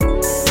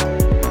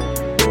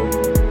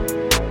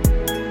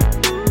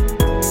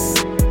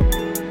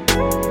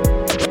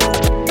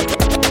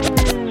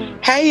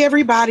Hey,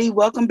 everybody.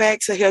 Welcome back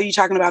to Hell You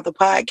Talking About the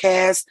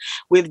podcast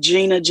with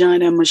Gina,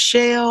 John, and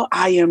Michelle.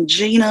 I am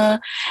Gina.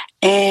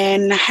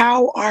 And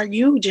how are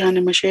you, John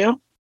and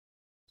Michelle?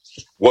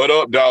 What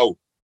up, dog?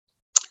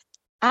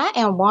 I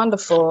am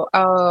wonderful.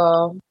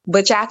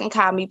 But y'all can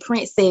call me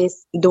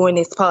Princess doing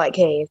this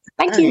podcast.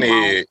 Thank you.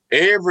 And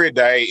every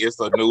day it's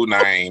a new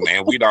name,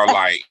 and we don't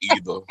like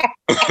either.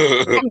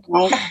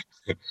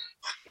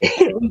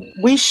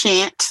 We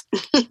shan't.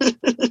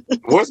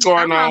 What's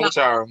going on with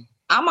y'all?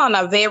 I'm on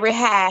a very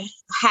high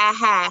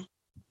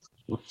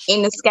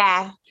in the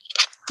sky.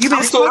 You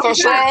took some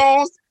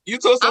shrooms? You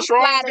took some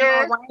shrooms,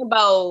 girl? On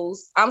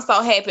rainbows. I'm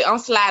so happy. I'm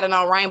sliding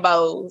on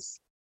rainbows.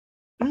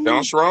 Them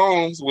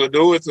shrooms will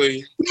do it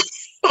to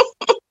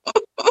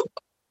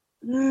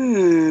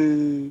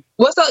you.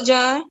 What's up,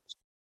 John?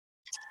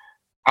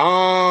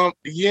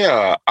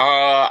 Yeah.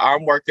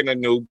 I'm working a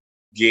new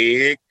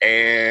gig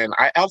and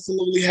I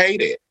absolutely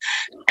hate it.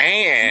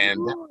 And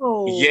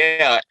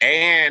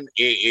and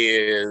it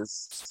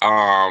is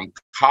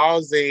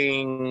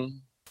causing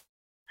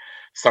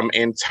some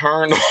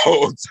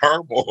internal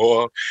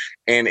turmoil,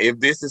 and if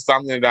this is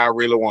something that I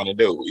really want to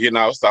do,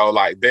 so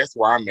like that's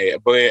where I'm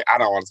at. But I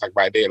don't want to talk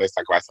about that. Let's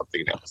talk about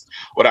something else.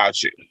 What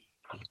about you?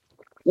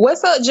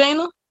 What's up,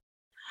 Gina?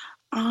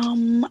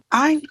 I'm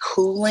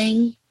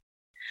cooling,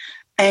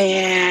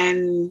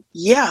 and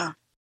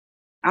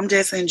I'm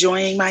just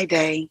enjoying my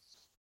day.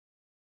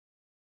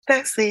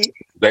 That's it.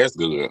 That's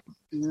good.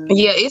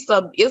 Yeah,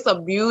 it's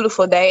a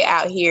beautiful day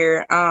out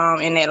here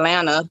in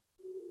Atlanta.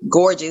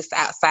 Gorgeous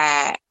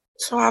outside.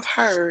 So I've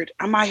heard.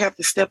 I might have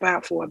to step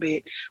out for a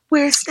bit.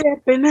 We're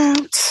stepping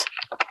out.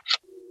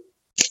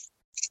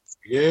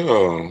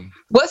 Yeah.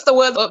 What's the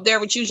weather up there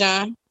with you,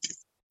 John?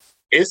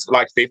 It's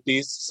like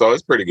 50s, so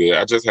it's pretty good.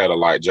 I just had a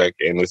light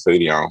jacket and the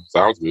city on.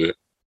 Sounds good.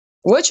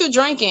 What you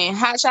drinking?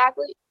 Hot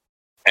chocolate?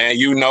 And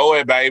you know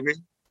it, baby.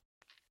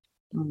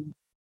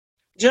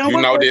 John,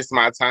 you know this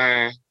my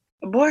time.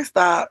 Boy,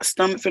 stop.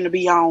 Stomach finna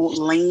be on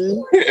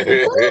lean.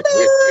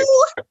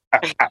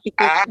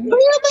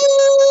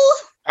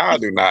 I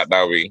do not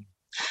know me.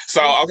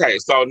 So, okay.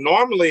 So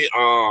normally,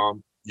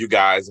 you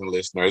guys and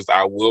listeners,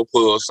 I will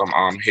pull some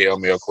Hail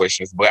Mail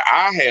questions, but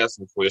I have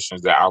some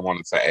questions that I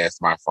wanted to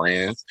ask my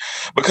friends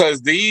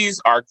because these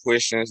are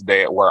questions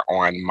that were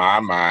on my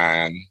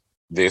mind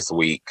this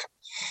week.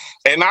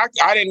 And I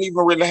didn't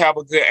even really have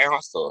a good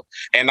answer.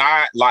 And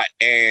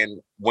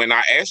when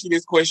I ask you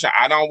this question,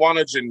 I don't want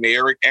a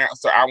generic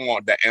answer. I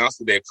want the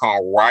answer that come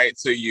right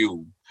to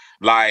you.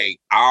 Like,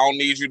 I don't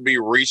need you to be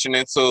reaching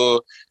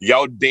into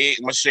your dick,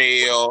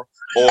 Michelle,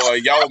 or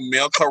your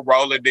mental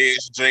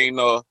Rolodex,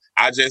 Gina.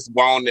 I just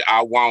want it.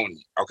 I want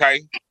it.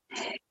 Okay?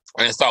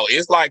 And so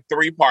it's like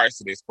 3 parts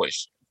to this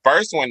question.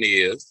 First one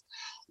is,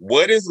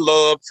 what is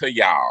love to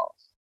y'all?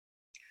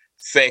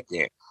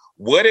 Second,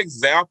 what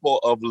example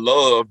of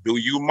love do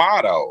you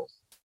model?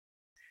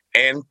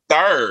 And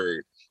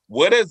third,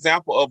 what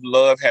example of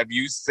love have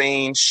you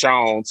seen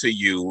shown to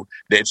you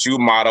that you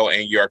model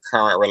in your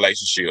current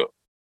relationship?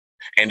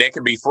 And that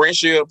could be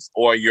friendships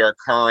or your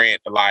current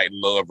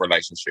love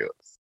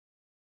relationships.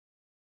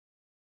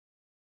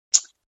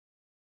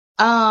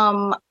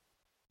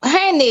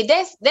 Honey,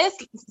 that's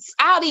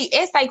all the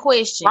essay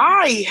questions.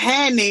 Right,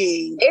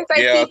 honey.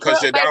 Yeah,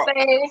 because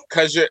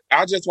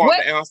I just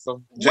want the answer.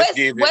 Just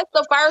give it.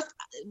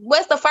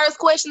 What's the first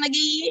question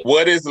again?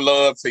 What is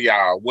love to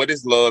y'all? What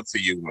is love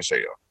to you, Michelle?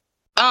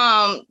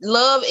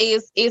 Love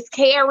is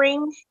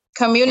caring,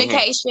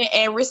 communication,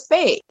 and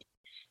respect.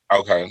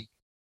 Okay.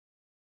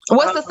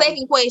 What's the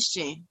second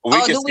question? We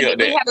have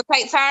to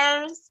take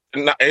turns?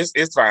 No,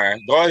 it's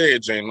fine. Go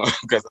ahead, Gina,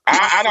 because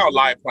I don't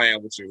like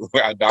playing with you.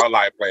 I don't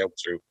like playing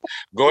with you.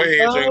 Go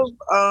ahead, Gina.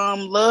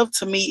 Love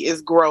to me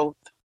is growth.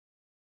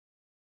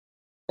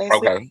 That's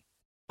okay. It.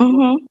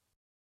 Mm-hmm.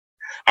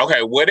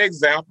 Okay, what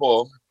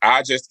example,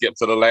 I just skipped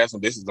to the last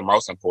one. This is the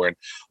most important.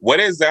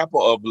 What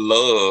example of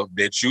love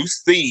that you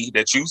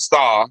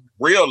saw,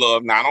 real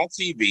love, not on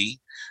TV,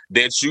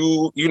 that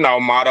you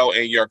model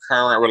in your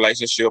current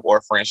relationship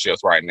or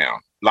friendships right now?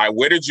 Like,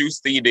 where did you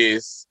see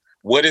this?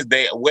 What did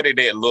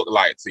that look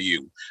like to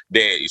you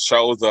that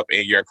shows up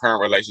in your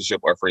current relationship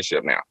or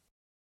friendship now?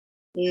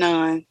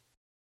 None.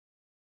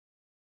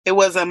 It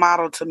wasn't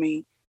modeled to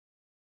me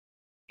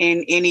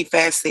in any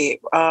facet,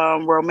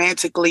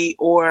 romantically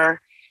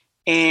or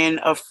in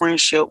a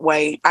friendship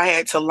way. I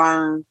had to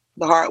learn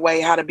the hard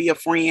way how to be a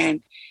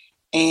friend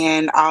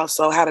and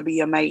also how to be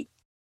a mate.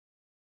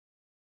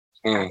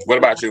 What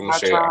about you,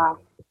 Michelle?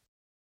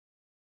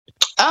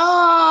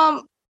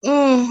 Like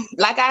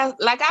I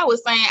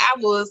was saying,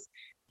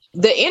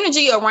 the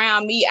energy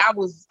around me, I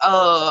was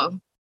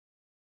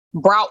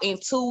brought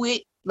into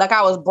it. Like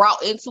I was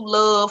brought into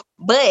love,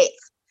 but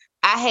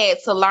I had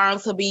to learn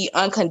to be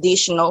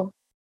unconditional.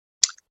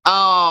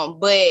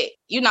 But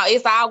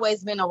it's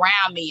always been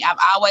around me. I've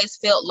always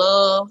felt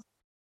love.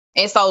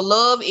 And so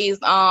love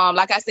is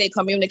like I said,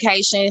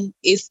 communication.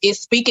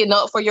 It's speaking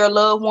up for your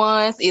loved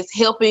ones, it's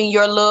helping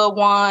your loved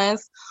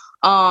ones,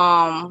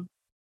 and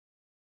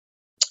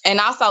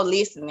also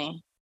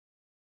listening.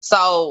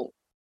 So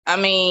I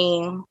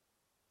mean,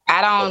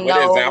 I don't What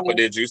know. example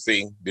did you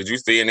see? Did you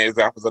see any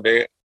examples of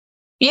that?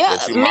 Yeah,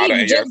 That you model me in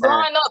your just friend?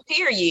 growing up,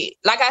 period.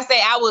 Like I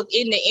said, I was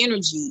in the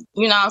energy.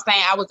 You know what I'm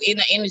saying? I was in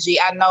the energy.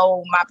 I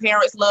know my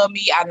parents love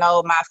me. I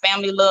know my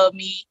family love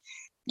me.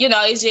 You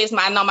know, it's just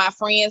I know my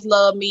friends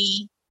love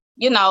me.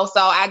 You know, so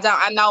I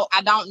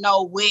don't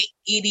know what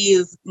it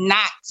is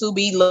not to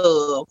be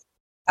loved.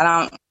 I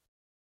don't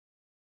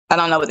I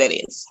don't know what that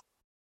is.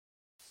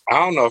 I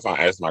don't know if I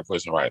asked my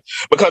question right.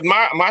 Because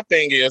my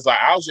thing is like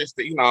I was just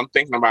I'm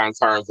thinking about in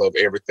terms of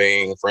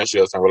everything,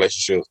 friendships and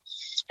relationships.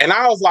 And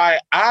I was like,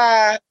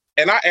 I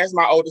asked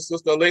my older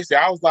sister Alexia,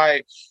 I was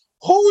like,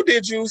 who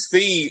did you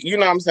see? You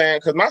know what I'm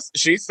saying? Because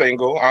she's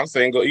single, I'm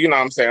single, you know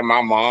what I'm saying?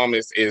 My mom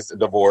is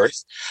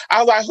divorced.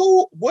 I was like,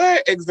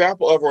 what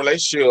example of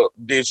relationship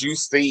did you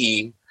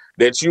see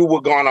that you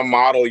were gonna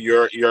model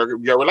your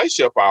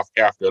relationship off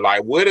after?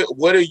 Like what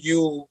do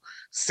you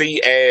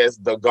see as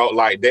the goal?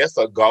 Like that's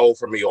a goal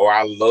for me, or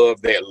I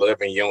love that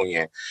loving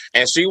union.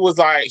 And she was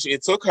like,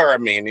 it took her a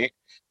minute.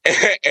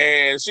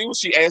 And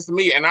she asked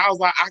me, and I was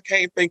like, I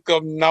can't think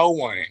of no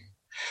one.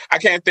 I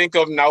can't think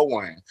of no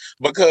one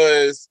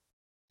because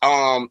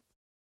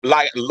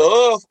like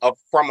love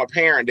from a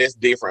parent that's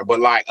different, but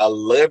like a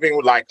living,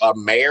 like a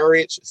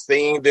marriage,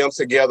 seeing them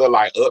together,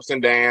 like ups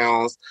and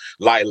downs,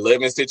 like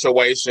living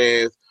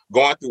situations,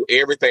 going through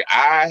everything.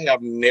 I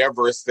have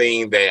never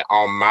seen that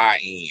on my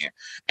end,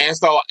 and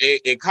so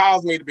it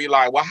caused me to be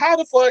like, well, how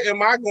the fuck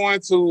am I going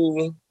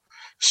to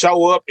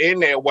show up in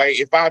that way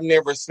if I've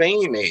never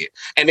seen it?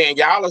 And then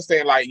y'all are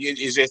saying like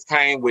it just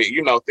came with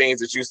things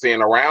that you're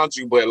seeing around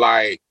you, but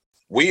like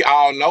we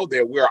all know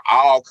that we're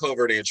all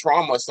covered in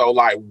trauma. So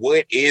like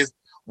what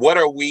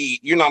are we,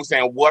 what I'm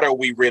saying, what are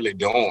we really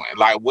doing?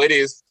 Like what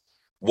is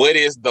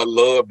the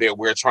love that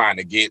we're trying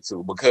to get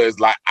to? Because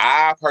like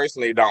I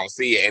personally don't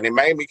see it. And it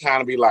made me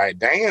kind of be like,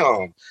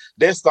 damn,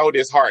 that's so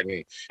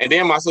disheartening. And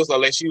then my sister,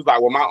 she was like,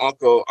 well, my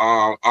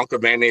Uncle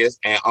Van Ness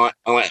and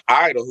Aunt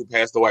Ida, who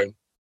passed away,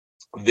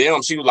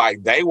 she was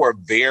like, they were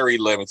very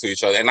loving to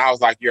each other. And I was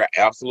like, you're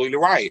absolutely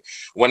right.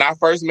 When I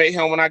first met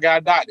him, when I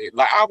got adopted,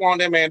 like I want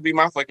that man to be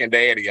my fucking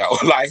daddy, yo.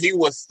 Like he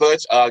was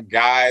such a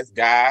guy's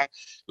guy.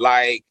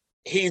 Like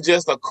he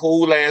just a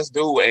cool ass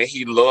dude, and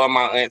he loved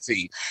my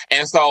auntie.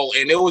 And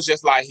it was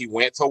just like he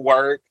went to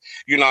work,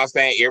 you know what I'm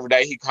saying? Every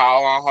day he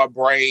called on her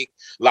break.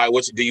 Like,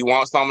 do you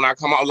want something? I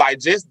come on, like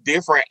just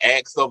different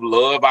acts of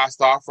love I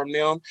saw from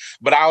them.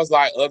 But I was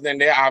like, other than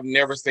that, I've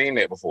never seen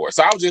that before.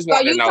 So I was just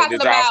wanting to know,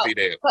 did y'all see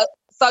that?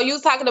 So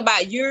you talking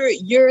about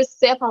you're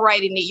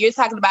separating it. You're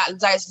talking about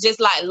just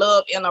like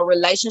love in a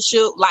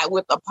relationship, like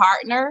with a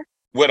partner.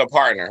 With a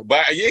partner,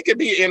 but it could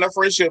be in a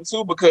friendship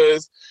too,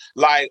 because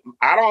like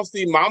I don't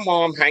see my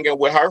mom hanging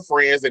with her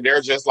friends and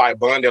they're just like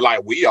bonded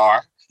like we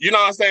are. You know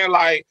what I'm saying?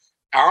 Like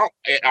I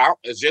don't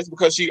just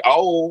because she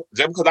old,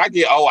 just because I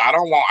get old, I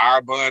don't want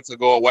our bond to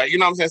go away. You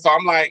know what I'm saying? So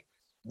I'm like,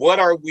 what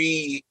are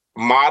we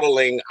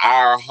modeling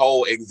our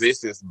whole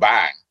existence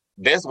by?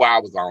 That's why I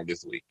was on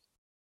this week.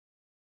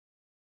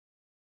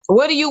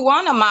 What do you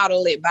want to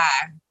model it by?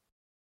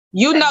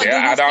 You know,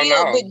 I don't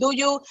know. But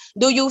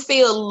do you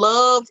feel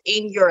love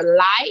in your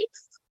life?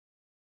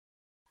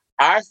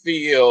 I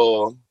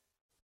feel,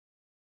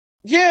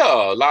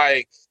 yeah,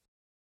 like,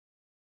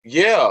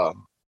 yeah,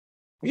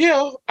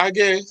 I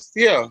guess,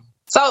 yeah.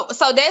 So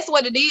that's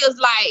what it is.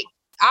 Like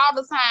all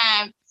the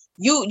time,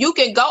 you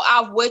can go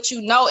off what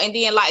you know, and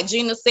then like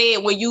Gina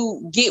said, when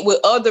you get with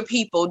other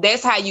people,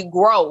 that's how you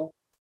grow,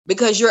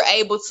 because you're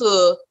able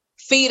to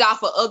feed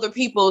off of other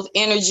people's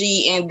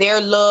energy and their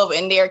love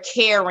and their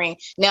caring.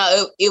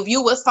 Now, if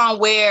you were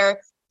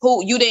somewhere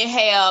who you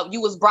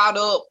was brought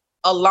up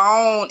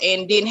alone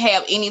and didn't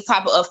have any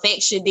type of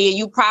affection, then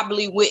you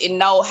probably wouldn't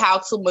know how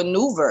to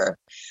maneuver.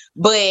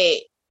 But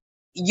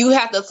you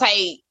have to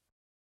take,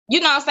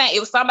 you know what I'm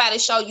saying? If somebody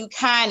show you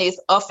kindness,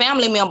 a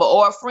family member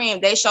or a friend,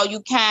 they show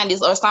you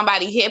kindness, or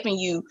somebody helping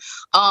you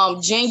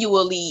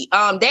genuinely,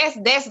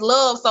 that's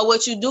love. So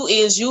what you do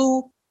is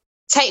you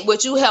take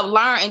what you have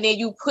learned and then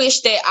you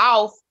push that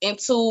off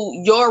into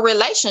your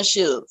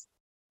relationships,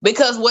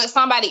 because what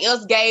somebody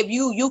else gave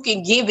you, you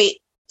can give it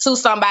to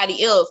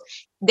somebody else.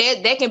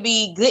 That can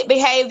be good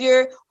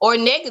behavior or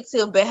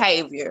negative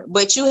behavior,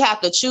 but you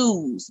have to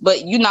choose. But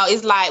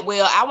it's like,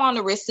 well, I want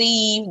to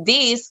receive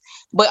this,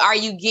 but are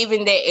you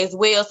giving that as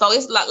well? So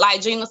it's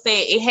like Gina said,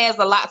 it has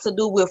a lot to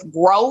do with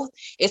growth,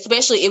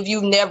 especially if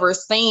you've never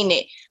seen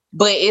it.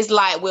 But it's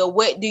like, well,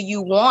 what do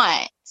you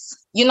want?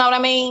 You know what I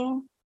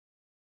mean?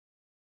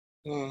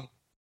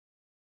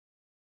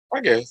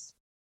 I guess.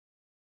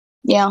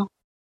 Yeah.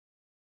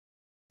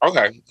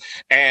 Okay.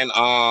 And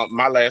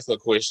my last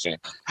question.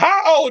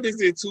 How old is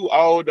it too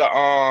old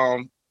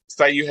to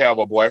say you have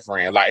a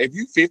boyfriend? Like if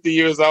you 50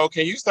 years old,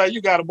 can you say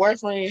you got a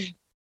boyfriend?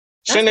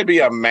 Shouldn't it be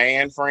a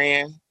man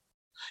friend?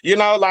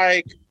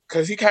 Like,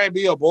 cause he can't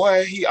be a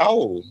boy, he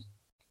old.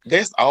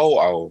 That's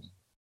old.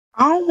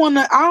 I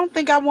don't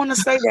think I wanna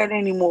say that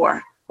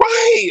anymore.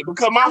 Right.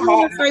 Because I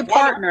wanna say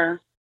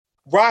partner.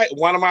 Right,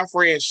 one of my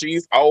friends,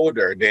 she's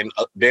older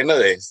than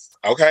us.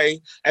 Okay,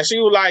 and she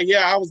was like,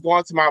 "Yeah, I was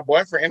going to my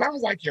boyfriend," and I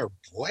was like, "Your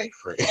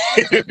boyfriend?"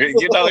 It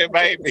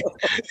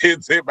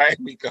made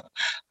me go.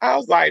 I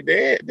was like,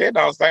 "That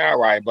don't sound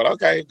right," but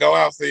okay, go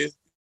out, sis.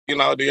 Do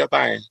your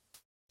thing.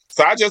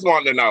 So I just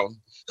wanted to know,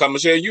 cause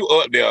Michelle, you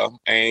up there,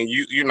 and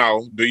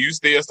do you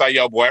still say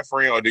your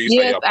boyfriend or do you say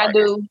Yes, your I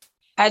partner? do.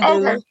 I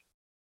Okay, do.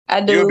 I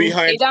you'll be do.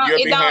 hundred.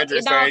 You'll be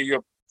hundred saying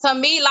you. To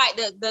me, like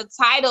the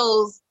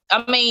titles,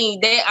 I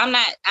mean, that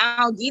I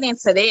don't get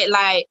into that.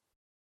 Like,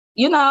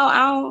 I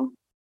don't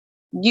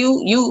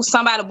you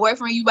somebody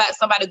boyfriend, you got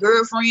somebody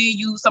girlfriend,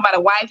 you somebody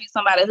wife, you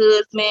somebody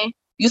husband,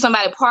 you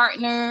somebody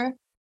partner,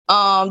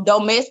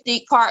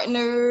 domestic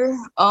partner.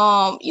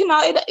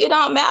 It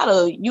don't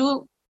matter.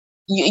 You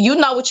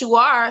know what you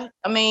are.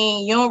 I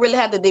mean, you don't really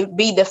have to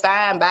be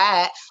defined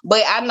by it.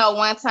 But I know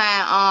one time,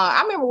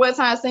 I remember one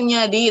time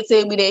Senior did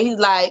tell me that he's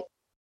like,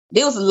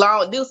 this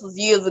was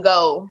years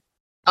ago.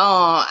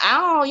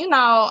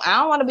 I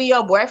don't want to be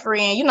your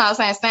boyfriend. You know what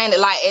I'm saying it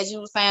like as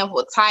you were saying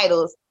for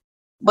titles,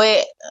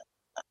 but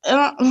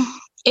uh,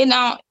 it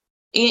don't.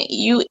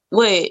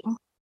 What?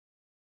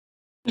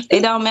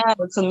 It don't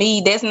matter to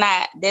me. That's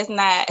not.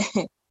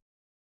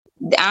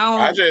 I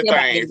I don't just care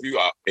about think it.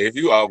 if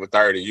you over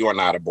 30, you are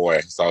not a boy.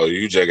 So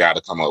you just got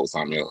to come up with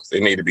something else.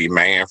 It need to be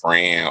man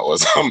friend or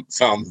something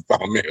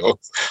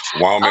else.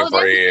 Woman Oh,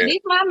 friend. this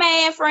my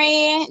man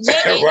friend. At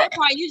Right. that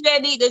point, you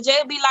just need to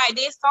just be like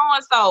this so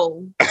and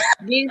so.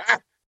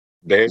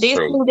 That's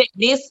true.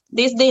 This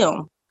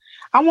them.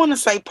 I want to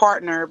say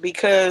partner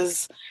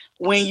because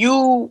when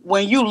you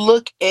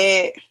look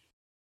at,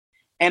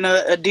 and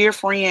a dear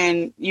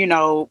friend,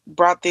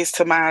 brought this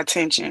to my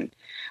attention.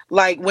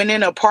 Like when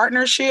in a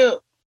partnership,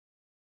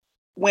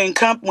 when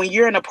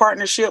you're in a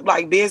partnership,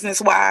 like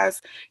business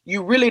wise,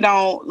 you really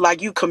don't,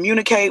 like, you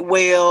communicate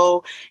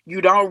well.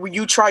 You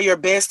try your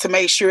best to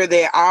make sure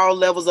that all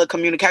levels of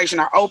communication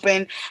are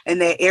open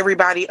and that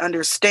everybody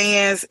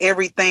understands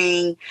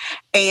everything.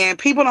 And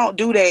people don't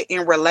do that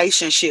in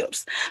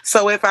relationships.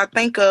 So if I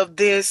think of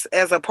this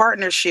as a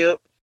partnership,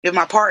 if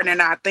my partner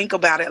and I think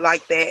about it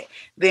like that,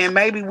 then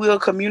maybe we'll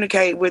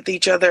communicate with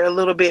each other a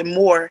little bit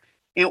more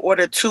in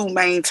order to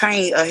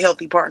maintain a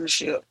healthy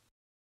partnership.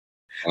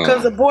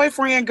 Because a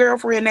boyfriend,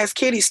 girlfriend, that's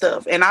kitty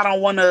stuff. And I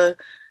don't want to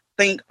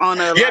think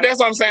on a, Yeah, like, that's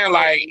what I'm saying.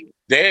 Like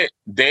that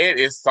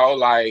is so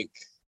like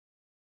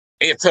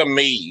it to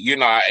me.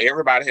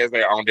 Everybody has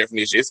their own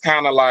definition. It's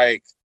kind of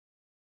like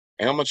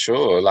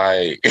immature,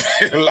 like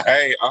like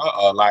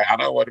I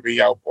don't want to be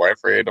your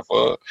boyfriend. The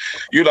fuck,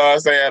 you know what I'm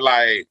saying?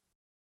 Like,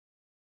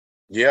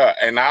 yeah,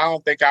 and I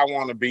don't think I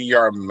want to be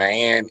your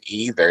man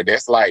either.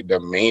 That's like the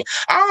man.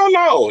 I don't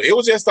know. It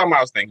was just something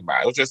I was thinking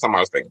about.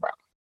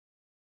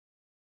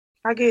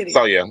 I get it.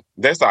 So yeah,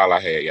 that's all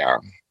I had, y'all.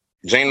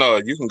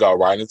 Gina, you can go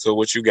right into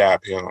what you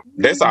got, Pimp.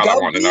 That's all I Go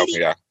want to get know it.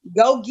 from y'all.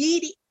 Go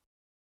get it.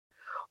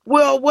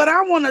 Well, what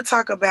I want to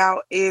talk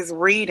about is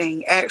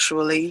reading,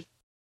 actually.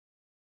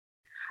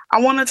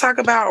 I want to talk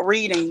about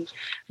reading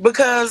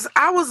because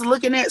I was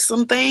looking at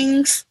some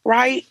things,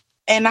 right?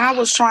 And I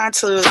was trying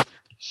to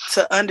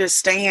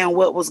understand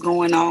what was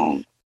going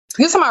on.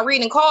 You talking about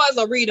reading cards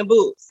or reading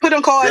books? Put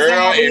them cards Girl,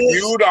 down, if bitch.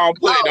 you don't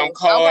put them Okay.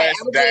 cards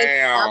I'm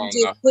down,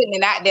 just putting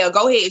it out there.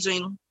 Go ahead,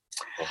 Gina.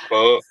 the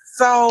fuck?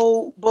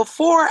 So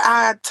before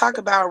I talk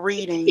about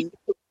reading,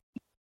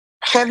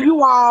 have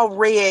you all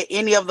read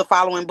any of the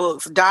following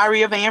books?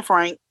 Diary of Anne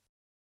Frank,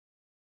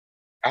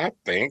 I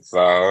think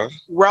so.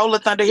 Roll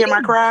of Thunder, Hear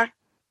My Cry?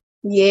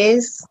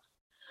 Yes.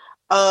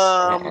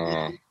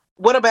 Uh-uh.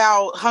 What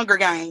about Hunger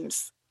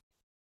Games?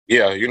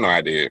 Yeah,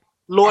 I did.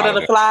 Lord All of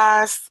of the it.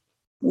 Flies?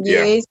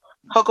 Yeah. Yes.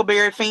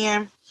 Huckleberry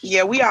Finn?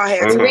 Yeah, we all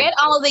had We to. read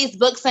all of these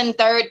books in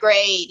third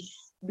grade,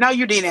 No,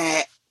 you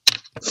didn't.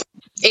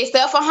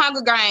 except for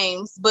Hunger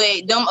Games.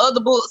 But them other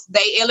books,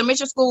 they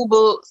elementary school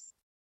books.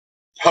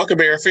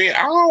 Huckleberry Finn.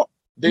 I don't.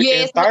 In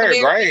Yes, third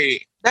Huckleberry.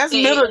 grade. That's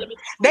Yeah, middle. elementary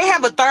They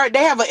have a school. third.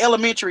 They have an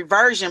elementary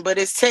version, but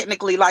it's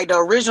technically like the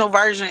original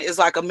version is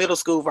like a middle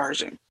school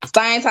version.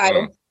 Same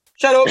title.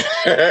 Shut up.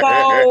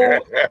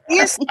 So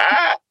it's.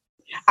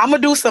 I'm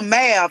gonna do some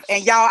math,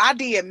 and y'all, I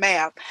did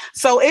math.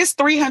 So it's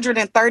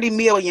 330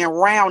 million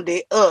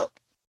rounded up.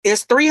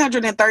 It's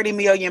 330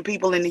 million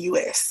people in the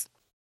U.S.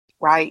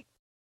 Right?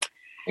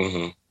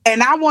 Mm-hmm.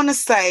 And I want to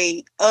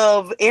say,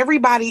 of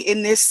everybody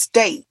in this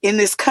state, in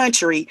this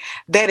country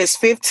that is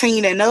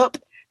 15 and up,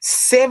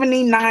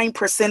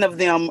 79% of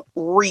them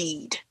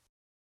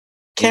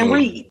can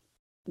read.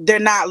 They're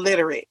not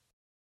literate.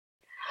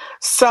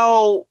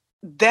 So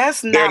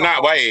that's They're not,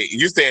 not. Wait,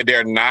 you said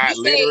they're not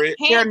literate?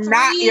 they're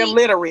not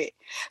illiterate.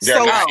 They're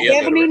So not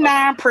illiterate.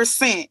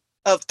 79%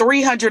 of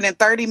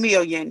 330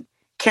 million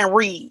can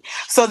read.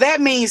 So that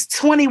means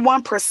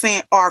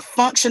 21% are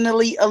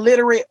functionally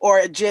illiterate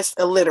or just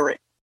illiterate.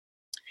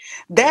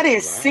 That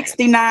is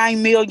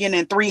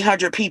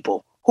 69,300,000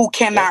 people who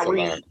cannot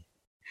read.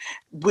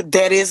 But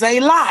that is a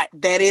lot.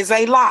 That is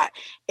a lot.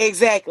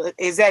 Exactly.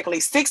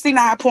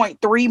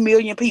 69.3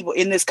 million people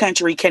in this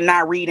country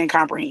cannot read and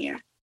comprehend.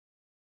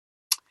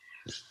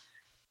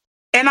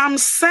 And I'm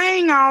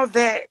saying all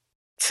that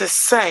to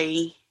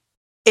say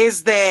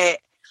is that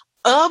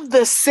of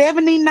the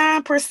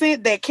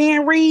 79% that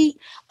can read,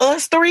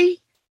 us three,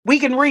 we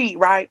can read,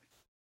 right?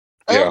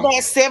 Yeah. Of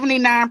that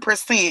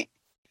 79%,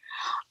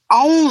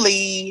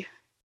 only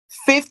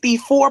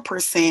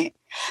 54%.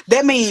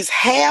 That means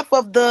half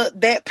of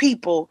that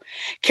people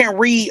can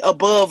read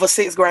above a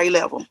 6th grade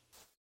level.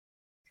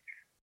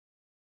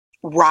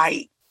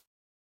 Right.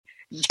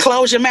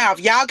 Close your mouth.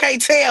 Y'all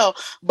can't tell,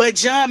 but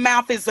John's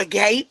mouth is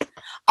agape.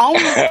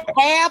 Only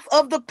half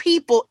of the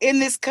people in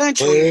this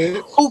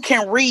country who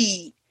can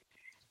read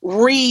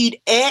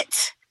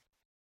at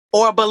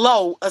or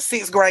below a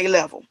 6th grade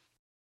level.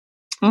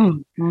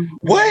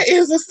 What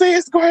is a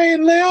 6th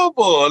grade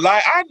level?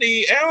 Like, I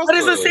need answers. What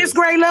is a 6th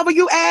grade level,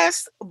 you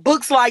ask?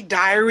 Books like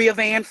Diary of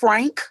Anne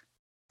Frank,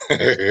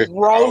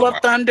 Roll of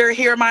Thunder,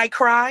 Hear My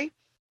Cry,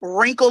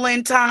 Wrinkle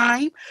in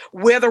Time,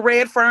 Where the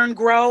Red Fern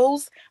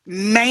Grows,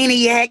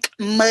 Maniac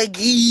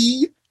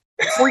McGee,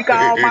 Freak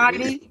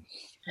Almighty.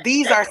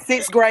 These are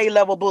 6th grade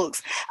level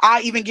books.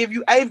 I even give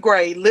you 8th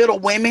grade, Little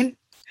Women,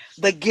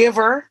 The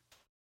Giver,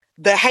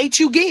 The Hate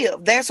You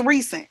Give. That's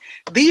recent.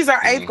 These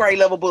are 8th grade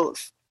level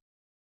books.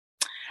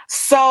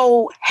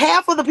 So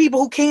half of the people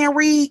who can't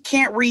read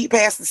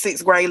past the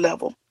 6th grade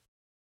level.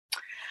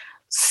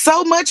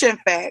 So much, in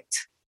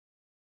fact,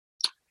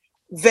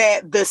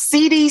 that the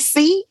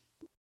CDC,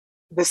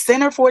 the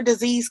Center for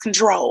Disease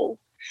Control,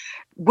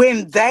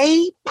 when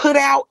they put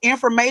out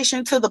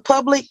information to the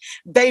public,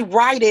 they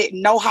write it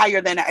no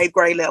higher than an 8th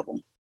grade level.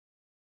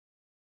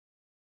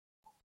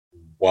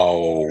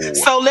 Whoa.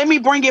 So let me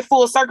bring it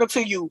full circle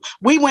to you.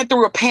 We went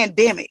through a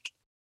pandemic.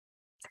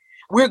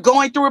 We're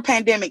going through a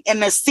pandemic,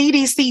 and the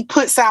CDC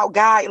puts out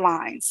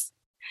guidelines.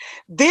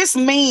 This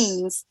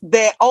means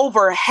that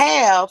over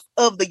half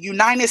of the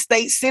United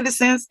States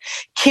citizens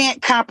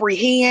can't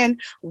comprehend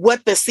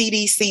what the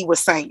CDC was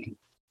saying.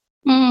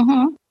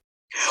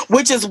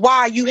 Which is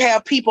why you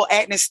have people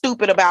acting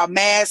stupid about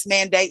mask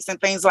mandates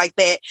and things like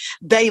that.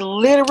 They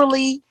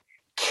literally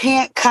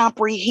can't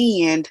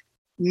comprehend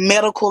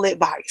medical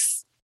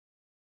advice.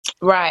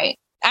 Right.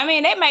 I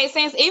mean, that makes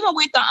sense. Even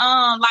with the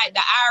like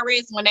the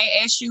IRS, when they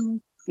ask you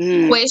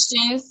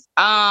questions,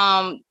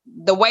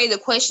 the way the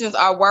questions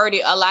are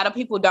worded, a lot of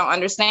people don't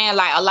understand.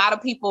 Like, a lot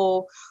of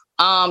people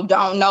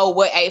don't know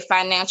what a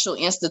financial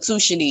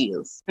institution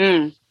is.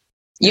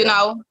 You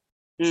know?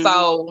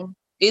 So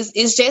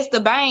it's just the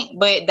bank,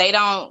 but they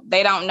don't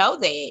know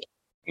that.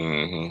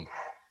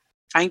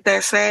 Ain't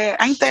that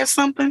sad? Ain't that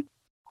something?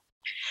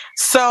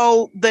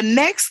 So the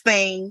next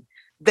thing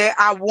that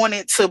I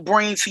wanted to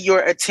bring to your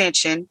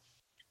attention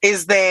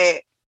is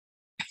that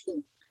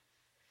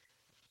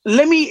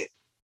let me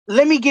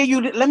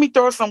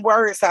throw some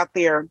words out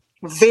there.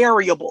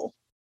 Variable,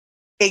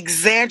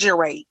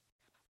 exaggerate,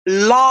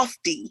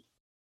 lofty,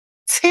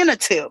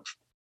 tentative,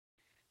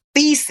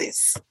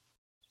 thesis,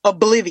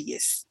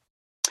 oblivious.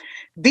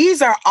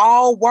 These are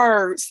all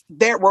words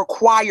that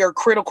require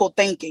critical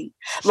thinking.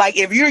 Like,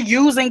 if you're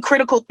using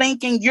critical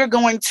thinking, you're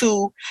going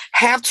to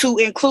have to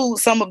include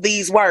some of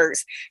these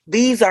words.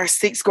 These are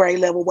 6th grade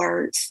level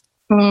words.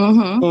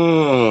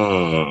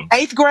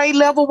 8th grade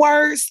level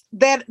words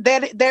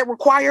that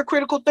require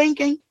critical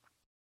thinking: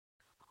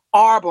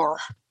 arbor,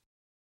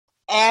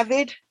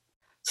 avid,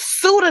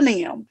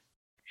 pseudonym,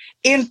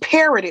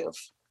 imperative,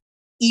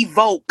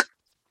 evoke,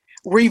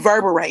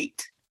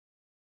 reverberate.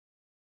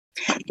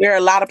 There are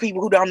a lot of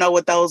people who don't know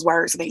what those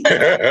words mean. No,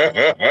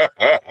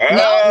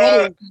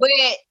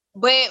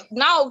 but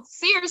no,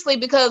 seriously,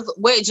 because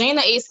what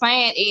Gina is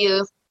saying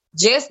is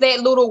just that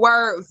little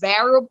word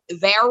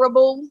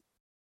variable.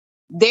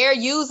 They're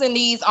using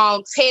these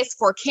on tests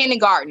for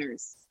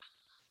kindergartners.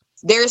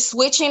 They're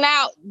switching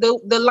out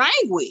the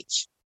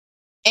language.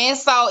 And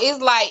so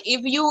it's like,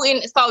 if you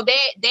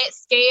that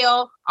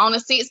scale on the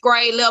 6th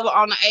grade level,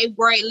 on the 8th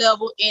grade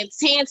level, in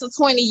 10 to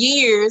 20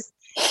 years,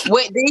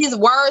 with these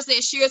words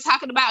that she's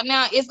talking about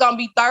now, it's gonna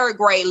be 3rd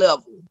grade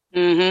level.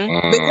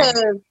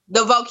 Because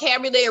the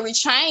vocabulary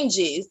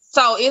changes.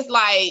 So it's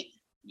like,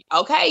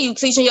 okay, you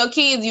teaching your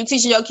kids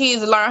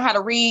to learn how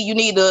to read. You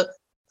need to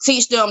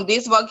teach them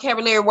this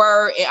vocabulary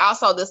word and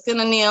also the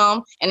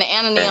synonym and the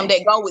anonym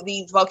that go with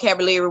these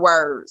vocabulary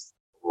words.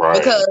 Right.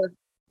 Because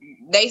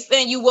they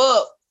send you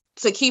up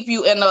to keep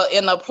you in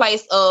a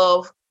place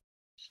of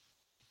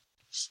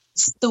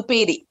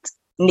stupidity.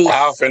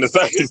 I was finna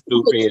say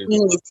stupidity.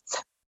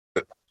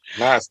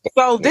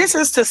 So this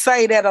is to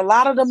say that a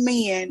lot of the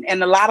men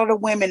and a lot of the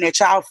women that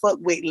y'all fuck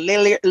with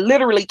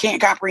literally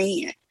can't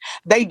comprehend.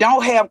 They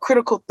don't have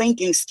critical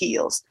thinking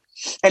skills.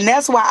 And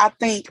that's why I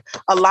think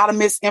a lot of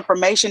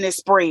misinformation is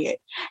spread.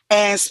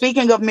 And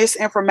speaking of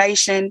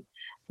misinformation,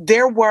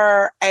 there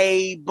were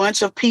a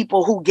bunch of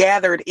people who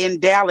gathered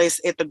in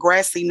Dallas at the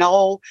Grassy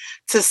Knoll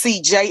to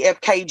see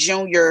JFK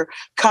Jr.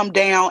 come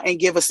down and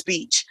give a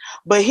speech.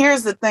 But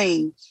here's the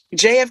thing.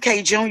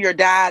 JFK Jr.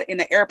 died in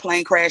an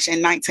airplane crash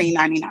in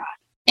 1999.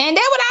 And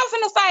that's what I was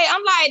finna say.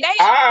 I'm like,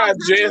 I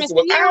was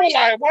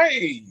like,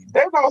 wait,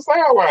 that don't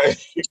sound right.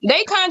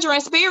 They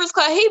conjuring spirits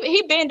because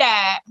he been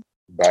died.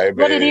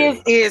 Baby. What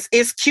it is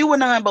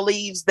QAnon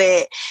believes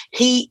that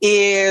he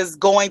is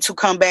going to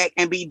come back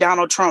and be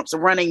Donald Trump's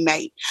running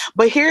mate.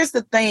 But here's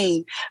the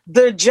thing: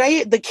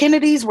 the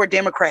Kennedys were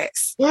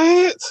Democrats.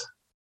 What?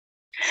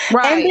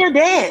 Right. And they're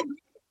dead.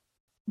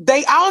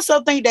 They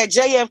also think that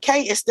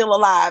JFK is still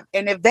alive.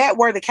 And if that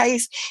were the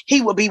case,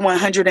 he would be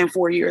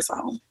 104 years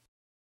old.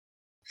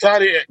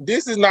 Sorry,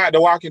 this is not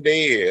The Walking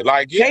Dead.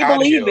 Like, get They out of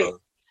believe here. it.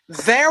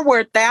 There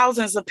were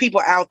thousands of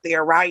people out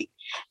there, right?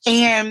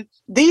 And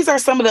these are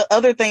some of the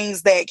other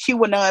things that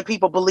QAnon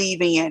people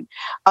believe in.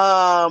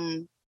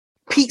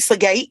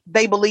 Pizzagate.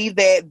 They believe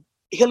that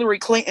Hillary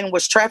Clinton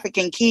was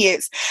trafficking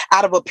kids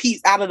out of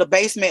the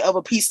basement of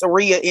a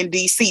pizzeria in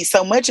DC.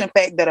 So much, in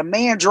fact, that a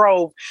man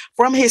drove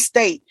from his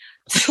state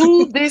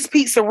to this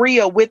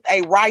pizzeria with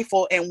a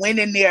rifle and went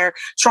in there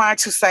trying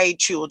to save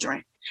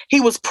children.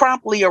 He was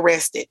promptly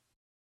arrested.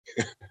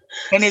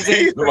 And is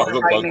in prison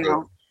right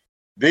now.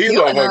 These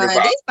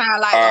motherfuckers. This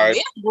sound like a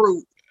big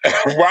group.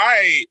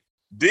 Right.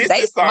 This They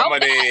is some of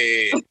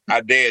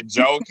that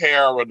Joe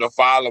Carroll, the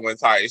following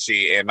type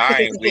shit, and I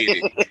ain't with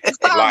it.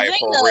 So, like, Gina,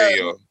 for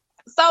real.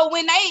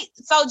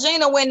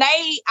 Gina, when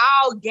they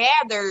all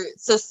gathered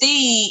to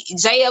see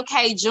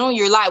JFK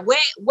Jr., like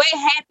what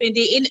happened?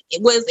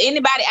 Was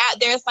anybody out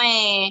there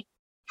saying,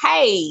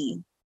 "Hey,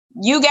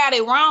 you got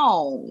it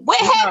wrong"? What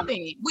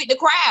happened with the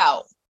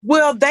crowd?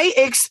 Well, they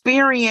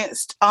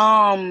experienced,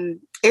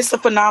 it's a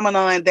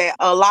phenomenon that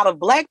a lot of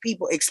Black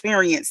people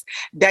experience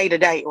day to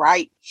day,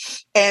 right?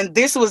 And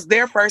this was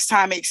their first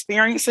time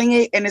experiencing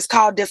it, and it's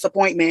called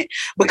disappointment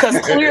because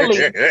clearly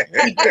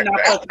he did not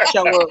fucking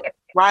show up,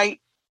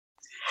 right?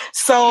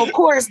 So, of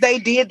course, they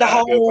did the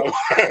whole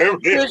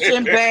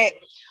pushing back.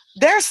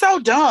 They're so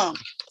dumb.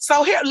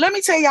 So here, let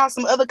me tell y'all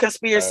some other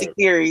conspiracy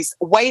theories.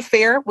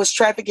 Wayfair was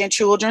trafficking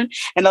children,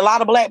 and a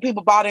lot of Black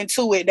people bought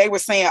into it. They were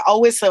saying,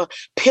 "Oh, it's a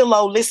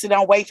pillow listed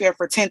on Wayfair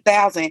for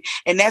 $10,000,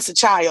 and that's a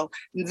child."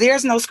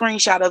 There's no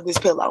screenshot of this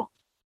pillow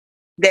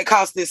that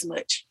cost this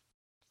much,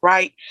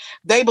 right?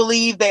 They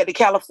believe that the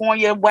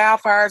California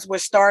wildfires were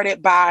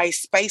started by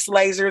space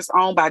lasers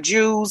owned by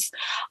Jews.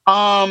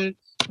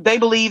 They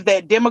believe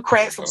that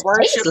Democrats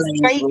worship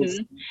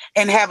Satan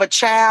and have a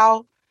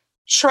child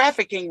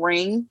trafficking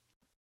ring.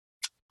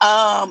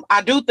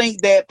 I do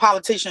think that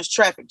politicians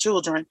traffic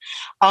children.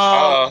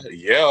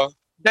 Yeah.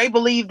 They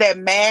believe that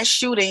mass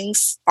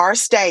shootings are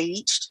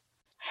staged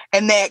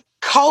and that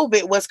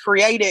COVID was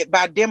created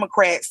by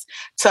Democrats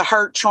to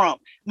hurt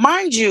Trump.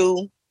 Mind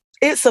you,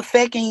 it's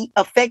affecting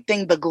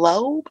the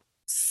globe.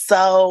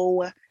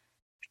 So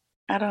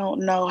I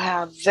don't know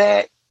how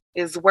that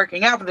is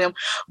working out for them.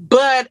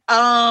 But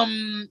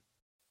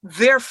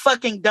they're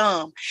fucking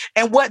dumb.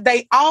 And what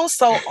they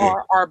also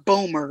are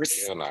boomers.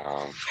 You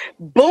know.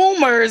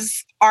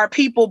 Boomers are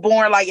people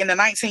born like in the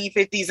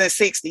 1950s and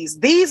 60s.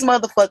 These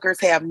motherfuckers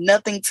have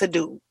nothing to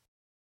do.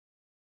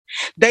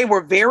 They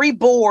were very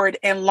bored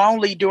and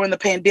lonely during the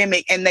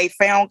pandemic, and they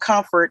found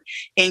comfort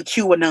in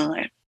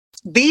QAnon.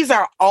 These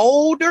are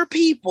older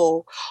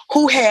people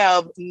who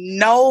have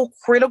no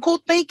critical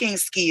thinking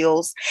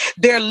skills.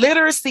 Their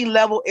literacy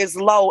level is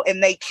low,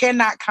 and they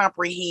cannot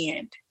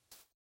comprehend.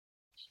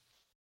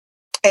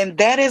 And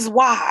that is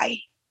why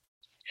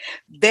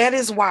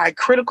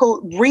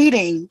critical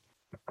reading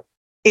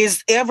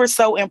is ever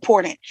so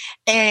important.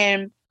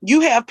 And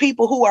you have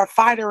people who are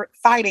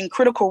fighting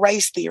critical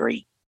race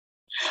theory.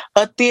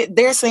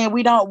 They're saying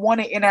we don't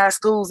want it in our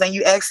schools, and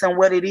you ask them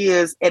what it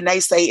is, and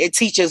they say it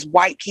teaches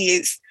white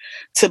kids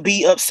to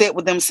be upset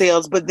with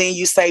themselves. But then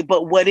you say,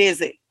 but what is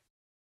it?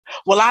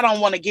 Well, I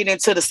don't want to get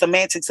into the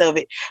semantics of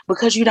it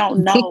because you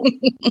don't know.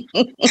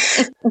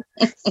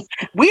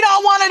 We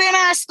don't want it in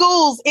our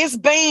schools. It's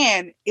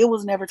banned. It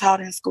was never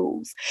taught in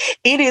schools.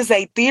 It is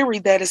a theory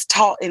that is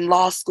taught in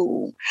law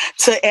school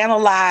to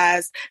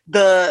analyze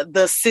the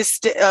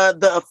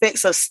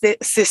effects of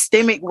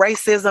systemic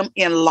racism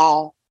in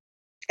law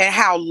and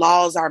how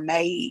laws are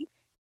made.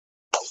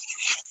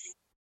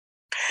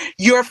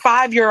 Your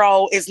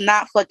 5-year-old is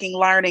not fucking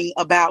learning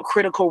about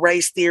critical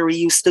race theory,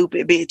 you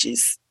stupid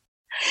bitches.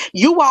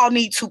 You all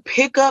need to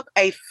pick up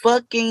a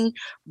fucking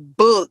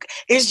book.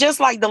 It's just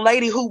like the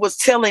lady who was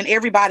telling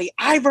everybody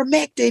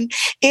ivermectin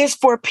is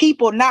for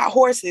people, not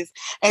horses.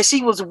 And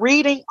she was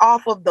reading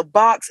off of the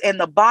box, and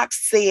the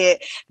box said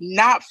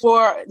not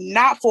for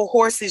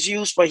horses,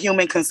 used for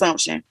human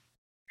consumption.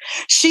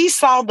 She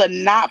saw the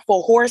not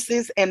for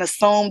horses and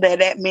assumed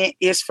that meant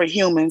it's for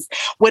humans.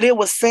 What it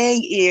was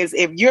saying is,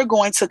 if you're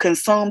going to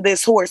consume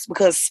this horse,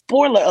 because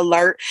spoiler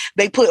alert,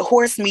 they put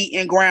horse meat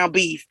in ground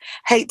beef.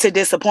 Hate to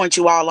disappoint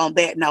you all on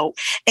that note.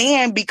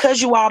 And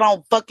because you all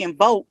don't fucking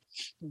vote,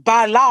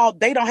 by law,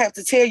 they don't have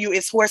to tell you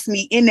it's horse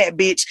meat in that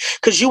bitch,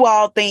 because you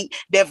all think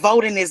that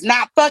voting is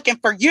not fucking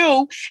for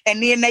you.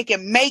 And then they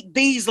can make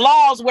these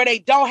laws where they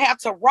don't have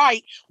to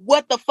write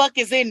what the fuck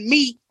is in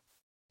meat.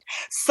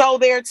 So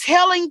they're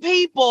telling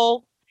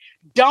people,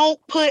 don't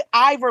put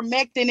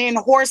ivermectin in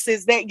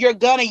horses that you're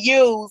gonna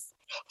use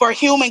for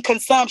human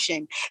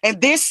consumption.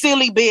 And this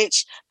silly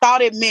bitch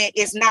thought it meant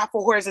it's not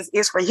for horses,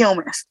 it's for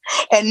humans.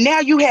 And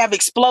now you have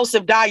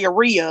explosive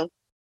diarrhea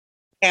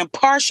and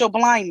partial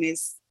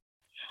blindness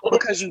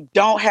because you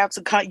don't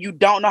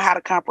know how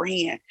to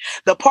comprehend.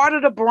 The part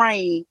of the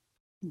brain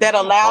that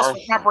allows for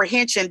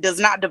comprehension does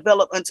not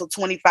develop until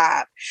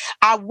 25.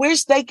 I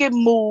wish they could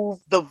move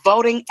the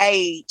voting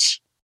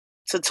age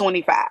to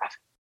 25.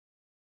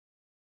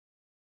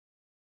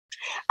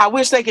 I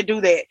wish they could do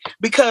that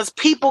because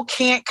people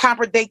can't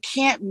comprehend. They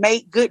can't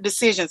make good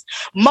decisions.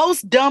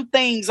 Most dumb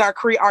things are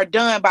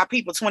done by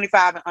people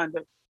 25 and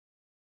under.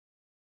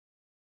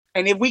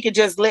 And if we could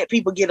just let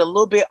people get a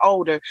little bit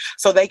older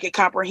so they can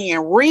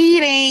comprehend.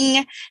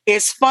 Reading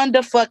is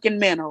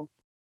fundamental.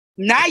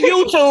 Not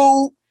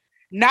YouTube.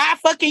 Not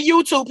fucking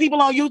YouTube.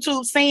 People on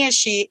YouTube saying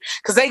shit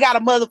because they got a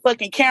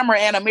motherfucking camera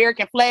and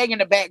American flag in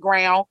the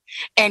background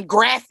and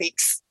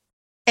graphics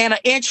and an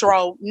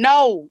intro.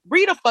 No,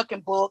 read a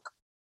fucking book.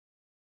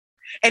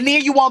 And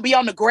then you won't be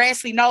on the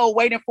grassy knoll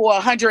waiting for a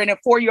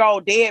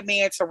 104-year-old dead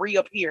man to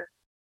reappear.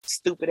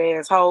 Stupid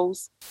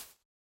assholes.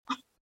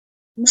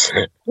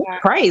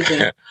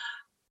 Crazy.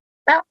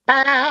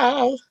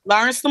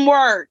 Learn some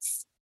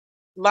words.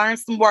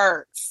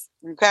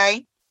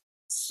 Okay?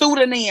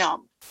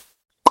 Pseudonym.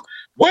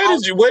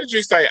 What did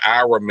you say?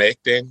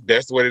 Ivermectin?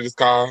 That's what it is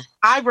called?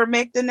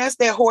 Ivermectin, that's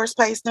that horse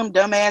paste them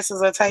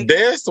dumbasses are taking.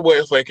 That's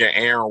what fucking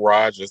Aaron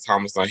Rodgers,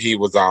 Thomason, he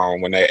was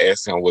on when they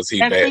asked him, was he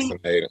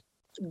vaccinated?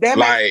 That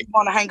makes me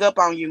want to hang up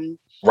on you.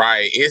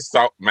 Right. It's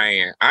so,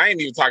 man, I ain't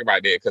even talk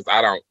about that because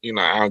I don't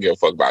give a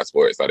fuck about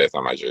sports, so that's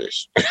not my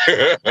juice.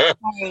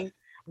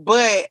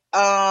 But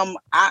I'm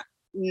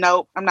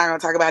not gonna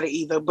talk about it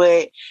either.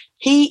 But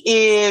he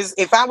is,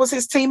 if I was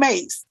his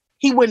teammates,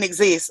 he wouldn't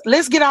exist.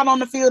 Let's get out on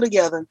the field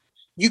together.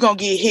 You're gonna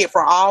get hit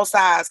from all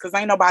sides because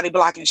ain't nobody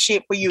blocking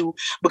shit for you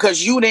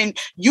because you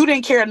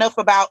didn't care enough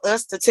about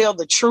us to tell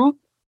the truth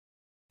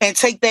and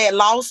take that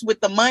loss with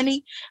the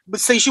money.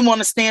 But since you want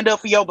to stand up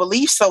for your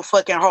beliefs so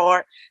fucking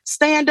hard,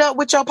 stand up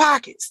with your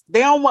pockets.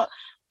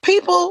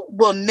 People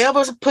will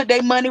never put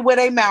their money where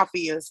their mouth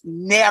is.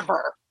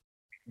 Never.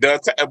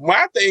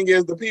 My thing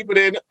is the people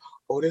that,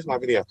 this is my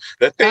video.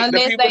 The people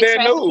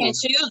that know.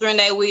 Children,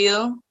 they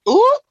will.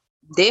 Ooh.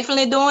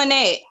 Definitely doing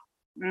that.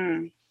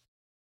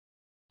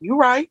 You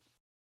right.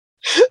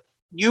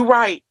 You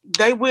right.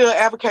 They will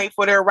advocate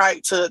for their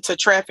right to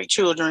traffic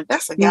children.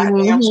 That's a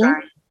goddamn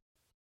shame.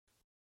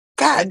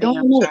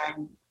 Goddamn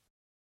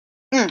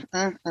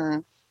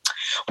shame.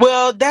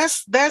 Well,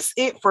 that's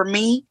it for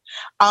me.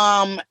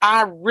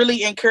 I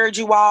really encourage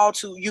you all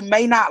to, you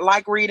may not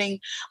like reading,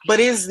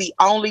 but it's the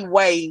only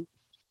way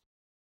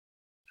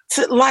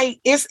to,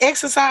 it's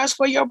exercise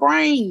for your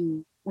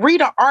brain.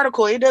 Read an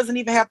article. It doesn't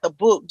even have the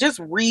book. Just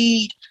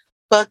read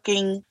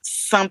fucking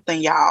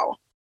something, y'all.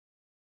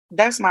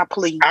 That's my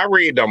plea. I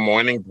read The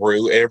Morning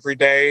Brew every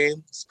day.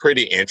 It's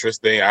pretty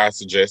interesting. I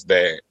suggest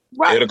that.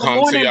 Right. It'll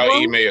come to your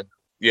email.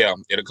 Yeah,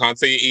 it'll come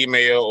to your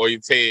email or your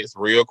text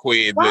real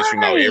quick. Right. Let you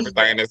know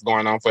everything that's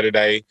going on for the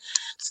day.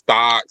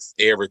 Stocks,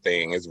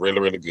 everything. It's really,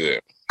 really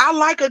good. I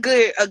like a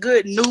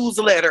good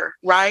newsletter,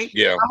 right?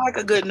 Yeah. I like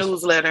a good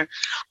newsletter.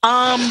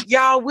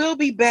 Y'all, we'll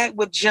be back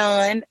with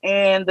John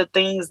and the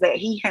things that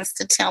he has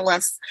to tell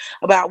us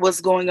about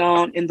what's going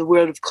on in the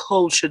world of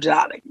culture,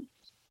 darling.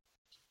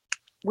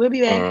 We'll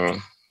be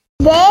back.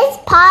 This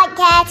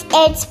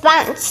podcast is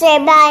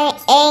sponsored by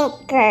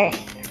Anchor.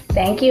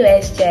 Thank you,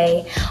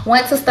 SJ.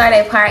 Want to start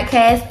a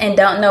podcast and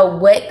don't know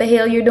what the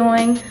hell you're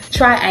doing?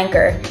 Try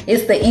Anchor.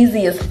 It's the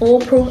easiest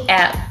foolproof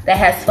app that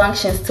has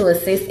functions to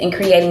assist in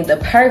creating the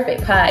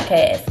perfect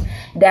podcast.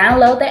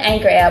 Download the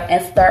Anchor app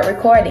and start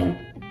recording.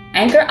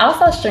 Anchor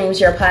also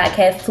streams your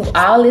podcast to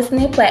all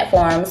listening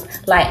platforms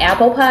like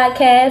Apple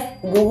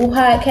Podcasts, Google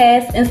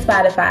Podcasts, and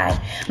Spotify.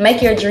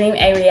 Make your dream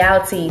a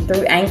reality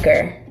through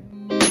Anchor.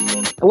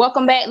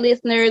 Welcome back,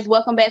 listeners.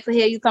 Welcome back to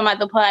Hear You Talking About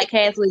the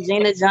Podcast with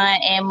Gina, John,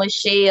 and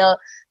Michelle.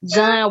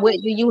 John, what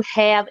do you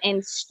have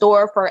in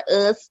store for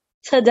us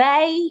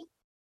today?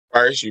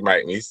 First, you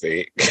make me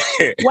sick.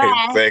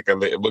 Why?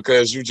 Secondly,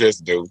 because you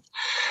just do.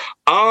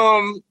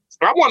 I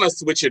want to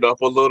switch it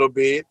up a little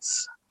bit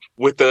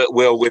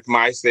with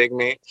my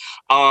segment.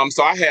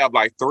 So I have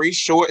like 3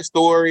 short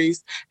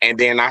stories, and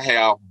then I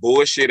have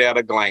bullshit at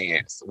a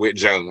glance with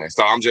John.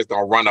 So I'm just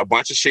gonna run a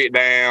bunch of shit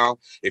down.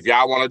 If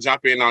y'all want to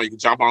jump in on, you can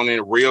jump on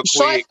in real quick.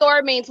 Short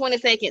story means 20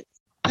 seconds.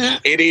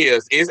 It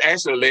is. It's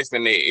actually less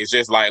than that. It's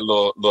just like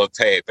little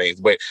tag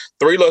things. But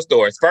 3 little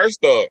stories.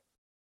 First up,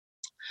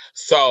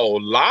 so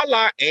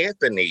Lala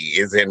Anthony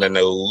is in the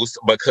news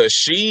because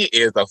she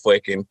is a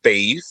fucking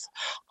thief.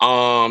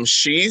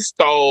 She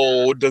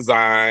stole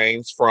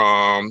designs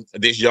from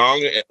this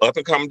young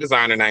up-and-coming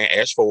designer named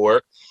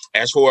Ashford.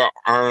 Ashford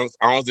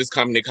owns this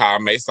company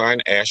called Mason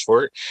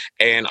Ashford.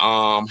 And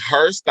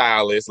her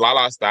stylist,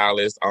 Lala's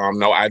stylist,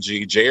 no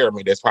IG,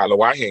 Jeremy, that's probably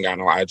why he ain't got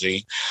no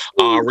IG,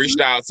 reached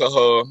out to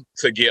her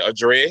to get a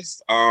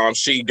dress.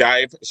 She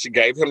gave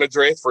him the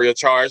dress free of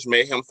charge,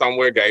 met him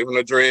somewhere, gave him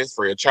the dress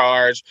free of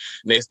charge.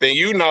 Next thing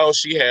you know,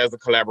 she has a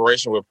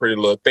collaboration with Pretty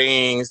Little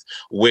Things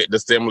with the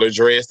similar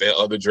dress and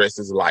other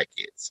dresses like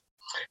it.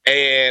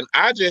 And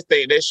I just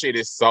think that shit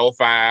is so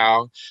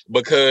foul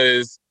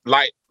because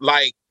like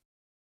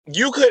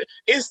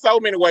It's so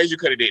many ways you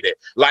could have did it.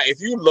 Like, if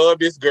you love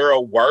this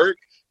girl work,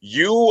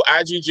 you,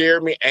 IG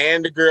Jeremy,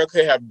 and the girl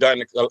could have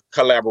done a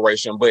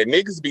collaboration. But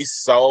niggas be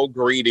so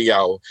greedy,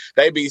 yo.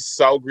 They be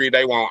so greedy.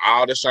 They want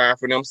all the shine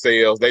for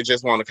themselves. They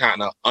just want to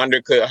kind of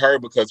undercut her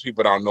because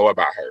people don't know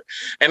about her.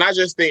 And I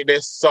just think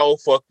that's so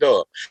fucked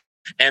up.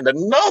 And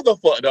another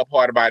fucked up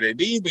part about it,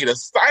 these be the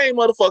same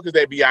motherfuckers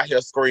that be out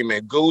here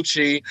screaming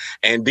Gucci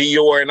and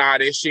Dior and all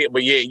that shit,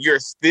 but yet you're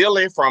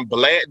stealing from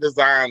black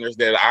designers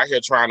that are out here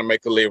trying to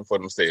make a living for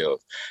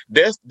themselves.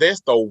 That's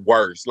the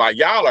worst. Like,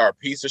 y'all are a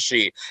piece of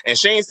shit. And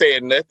she ain't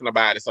said nothing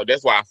about it, so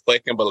that's why I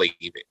fucking believe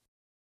it.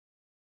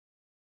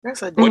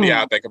 What do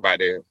y'all think about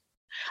that?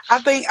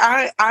 I think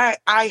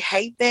I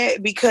hate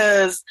that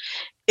because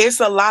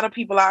it's a lot of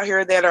people out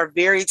here that are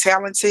very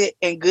talented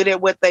and good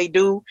at what they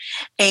do.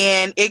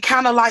 And it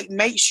kind of like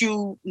makes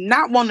you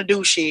not want to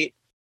do shit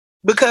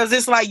because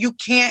it's like you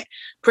can't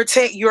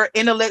protect your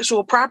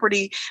intellectual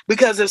property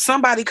because if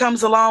somebody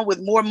comes along with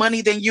more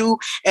money than you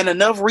and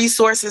enough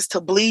resources to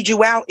bleed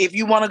you out if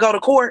you want to go to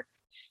court,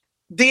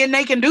 then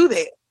they can do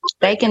that.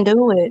 They can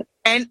do it.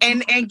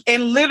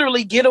 And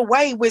literally get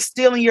away with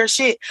stealing your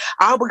shit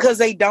all because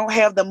they don't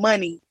have the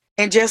money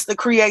and just the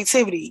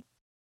creativity.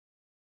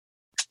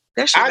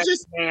 For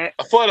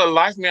the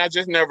life of me, I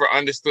just never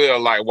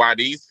understood like why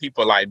these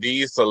people, like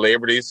these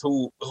celebrities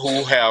who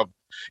have,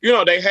 you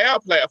know, they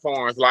have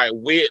platforms like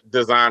with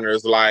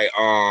designers like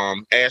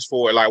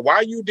Ashford. Like,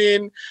 why you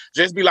didn't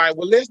just be like,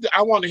 well,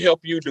 I want to help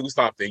you do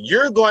something.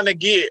 You're going to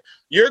get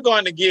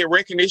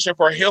recognition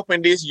for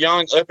helping this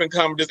young up and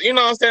coming. You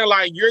know what I'm saying?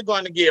 Like, you're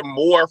going to get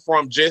more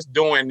from just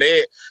doing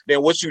that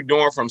than what you're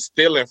doing from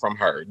stealing from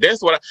her.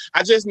 That's what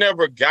I just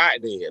never got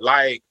there.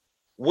 Like,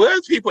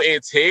 where's people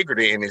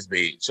integrity in this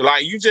bitch?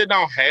 Like, you just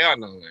don't have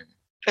none.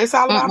 It's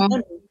all about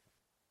money.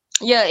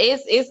 Yeah,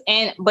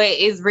 but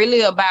it's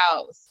really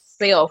about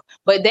self.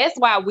 But that's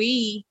why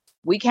we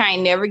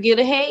can't never get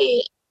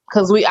ahead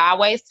because we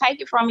always take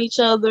it from each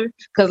other.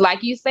 Because,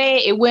 like you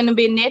said, it wouldn't have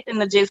been nothing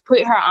to just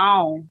put her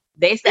on.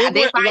 That's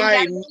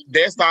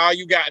all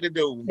you got to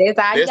do. That's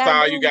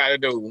all you got to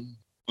do.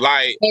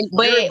 Like,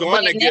 you're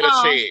going to get a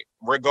check.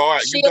 You're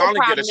going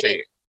to get a check.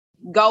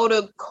 Go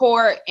to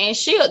court and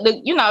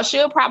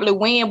she'll probably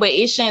win, but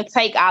it shouldn't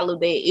take all of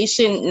that. It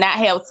should not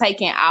have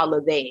taken all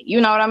of that.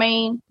 You know what I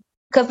mean?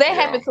 Because that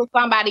happened to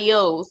somebody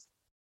else.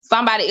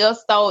 Somebody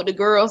else stole the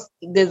girl's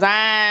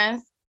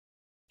designs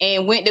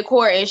and went to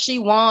court and she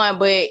won,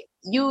 but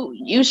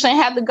you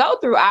shouldn't have to go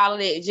through all of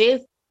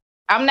that.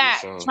 I'm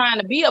not trying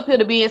to be up here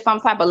to be in some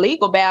type of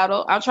legal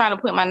battle. I'm trying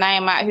to put my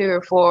name out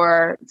here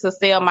to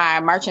sell my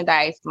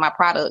merchandise, my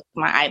products,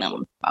 my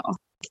items. So.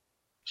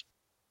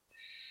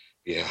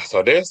 Yeah,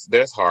 so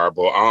that's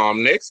horrible.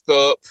 Next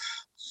up,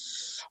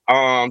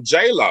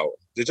 J-Lo.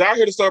 Did y'all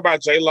hear the story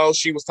about J-Lo?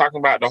 She was talking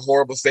about the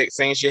horrible sex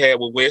scene she had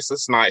with Wesley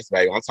Snipes,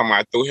 baby. I'm talking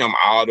about threw him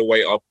all the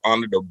way up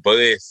under the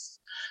bus.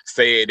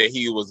 Said that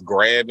he was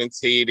grabbing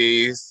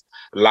titties,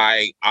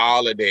 like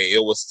all of that.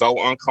 It was so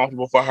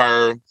uncomfortable for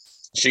her.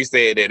 She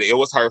said that it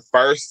was her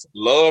first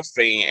love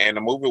scene, and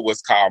the movie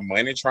was called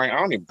Money Train. I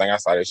don't even think I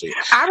saw that shit.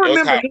 I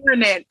remember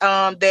hearing that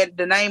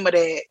the name of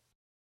that.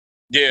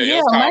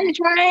 Yeah, Money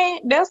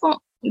Train. That's a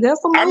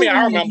movie. I mean,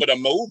 I remember the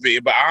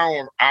movie, but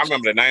I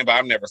remember the name, but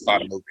I never saw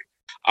the movie.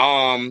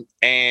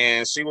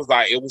 And she was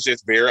like, it was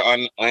just very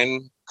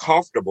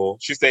uncomfortable.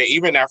 She said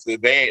even after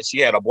that, she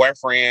had a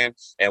boyfriend,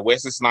 and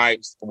Wesley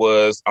Snipes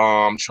was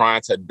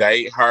trying to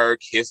date her,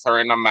 kiss her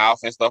in the mouth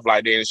and stuff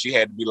like that. And she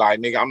had to be like,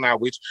 nigga, I'm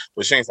not with you.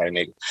 Well, she didn't say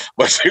nigga,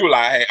 but she was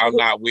like, hey, I'm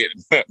not with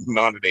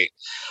none of that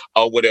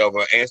or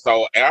whatever. And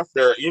so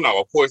after,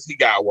 of course, he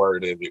got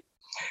word of it.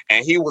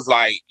 And he was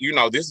like,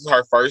 this is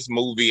her first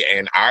movie,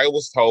 and I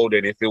was told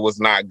that if it was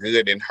not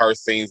good, then her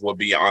scenes would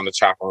be on the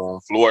chopper room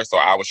floor. So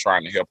I was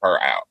trying to help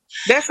her out.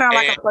 That sounds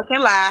like a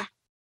fucking lie.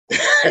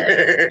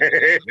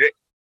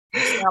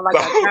 Sound like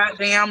a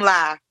goddamn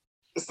lie.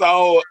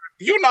 So,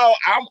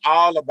 I'm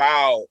all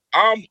about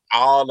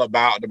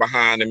the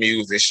behind the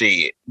music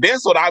shit.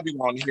 That's what I be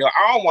wanting to hear.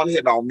 I don't want to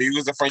hear no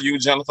music from you,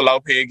 Jennifer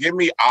Lopez. Give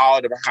me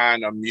all the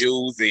behind the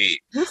music.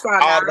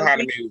 All the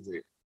behind the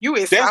music.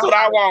 That's what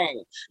I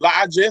want. Like,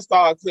 I just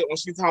saw a clip when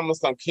she talking about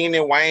some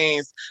Kenan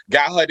Wayne's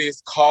got her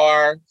this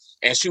car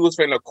and she was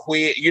finna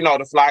quit,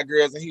 the Fly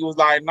Girls, and he was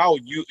like, no,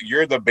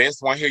 you're the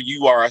best one here.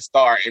 You are a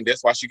star. And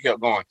that's why she kept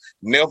going.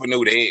 Never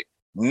knew that.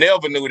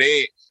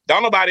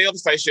 Don't nobody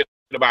else say shit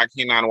about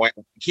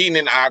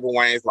Kenan Ivory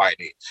Wayne's like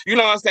that. You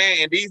know what I'm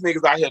saying? And these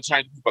niggas out here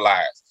changing people's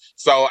lives.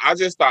 So I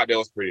just thought that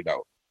was pretty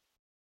dope.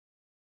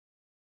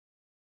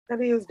 That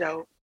is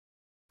dope.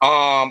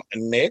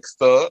 Next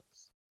up,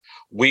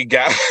 we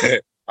got,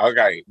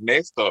 okay,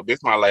 next up, this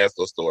is my last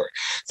little story.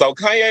 So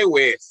Kanye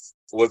West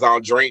was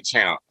on Drink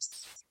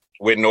Champs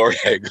with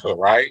Noriega,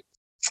 right?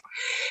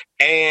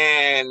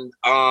 And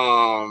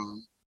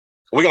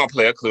we're going to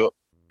play a clip.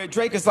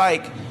 Drake is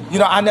like,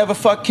 I never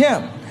fucked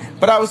Kim.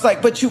 But I was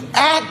like, but you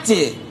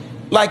acted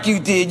like you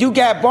did. You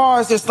got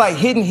bars that's like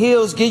Hidden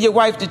Hills, give your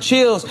wife the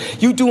chills.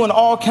 You doing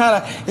all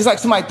kind of, it's like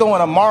somebody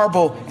throwing a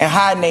marble and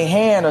hiding their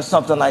hand or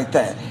something like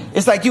that.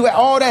 It's like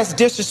all that's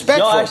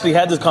disrespectful. Y'all actually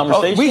had this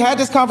conversation? We had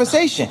this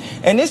conversation.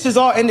 And this is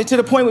all, and to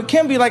the point with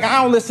Kim be like,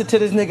 I don't listen to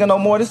this nigga no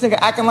more. This nigga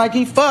acting like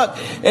he fucked.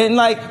 And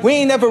like, we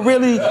ain't never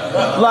really,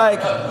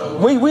 like,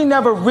 we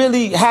never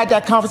really had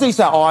that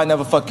conversation. Like, I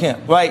never fucked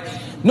Kim. Right?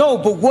 No,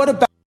 but what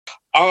about...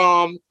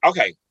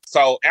 Okay.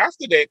 So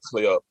after that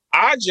clip,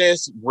 I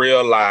just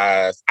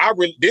realized,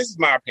 this is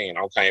my opinion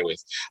on Kanye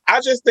West.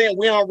 I just think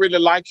we don't really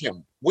like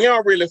him. We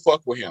don't really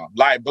fuck with him.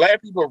 Like,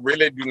 black people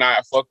really do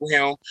not fuck with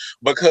him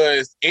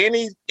because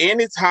any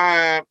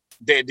time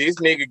that this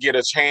nigga get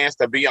a chance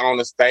to be on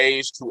the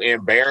stage to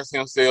embarrass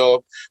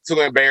himself, to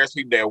embarrass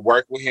people that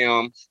work with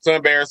him, to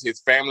embarrass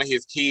his family,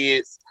 his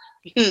kids,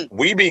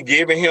 we be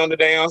giving him the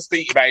damn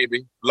seat,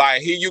 baby.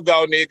 Like, here you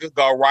go, nigga,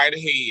 go right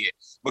ahead.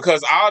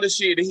 Because all the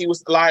shit that he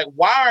was like,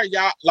 why are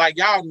y'all, like,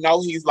 y'all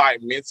know he's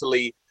like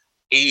mentally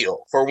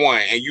ill, for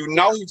one. And you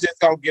know he's just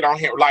gonna get on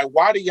here. Like,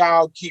 why do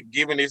y'all keep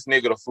giving this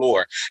nigga the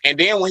floor? And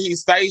then when he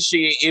say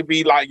shit, it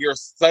be like, you're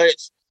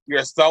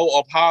so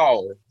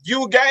appalled.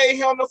 You gave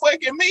him the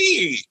fucking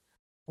meat.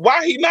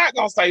 Why he not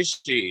gonna say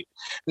shit?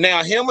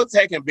 Now, him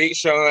attacking Big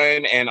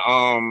Sean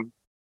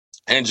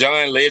and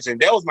John Legend,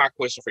 that was my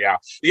question for y'all.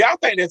 Do y'all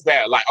think that's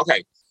bad? Like,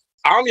 okay,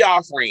 I'm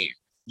y'all friend.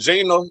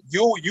 Gina,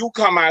 you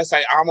come out and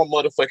say, I'm a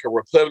motherfucking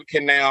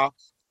Republican now.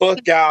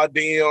 Fuck y'all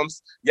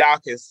Dems. Y'all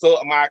can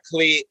suck my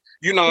clit.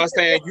 You know what I'm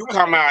saying? You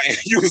come out and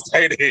you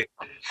say that,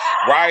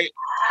 right?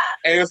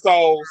 And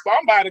so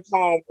somebody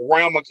come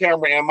around my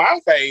camera in my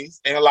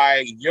face and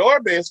like, your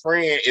best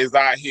friend is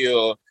out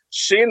here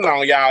shitting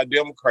on y'all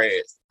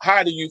Democrats.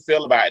 How do you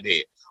feel about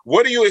that?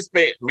 What do you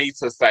expect me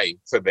to say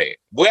to that?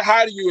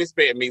 How do you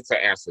expect me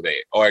to answer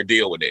that or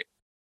deal with it?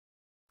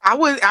 I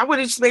would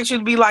expect you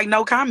to be like,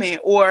 no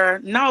comment,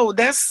 or no,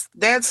 that's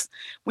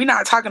we're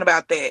not talking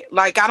about that.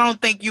 Like, I don't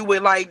think you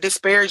would like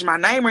disparage my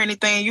name or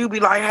anything. You'd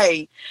be like,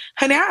 hey,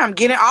 honey, I'm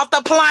getting off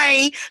the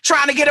plane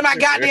trying to get to my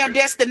goddamn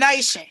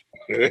destination.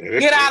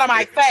 Get out of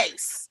my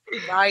face.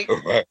 Right?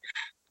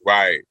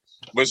 Right.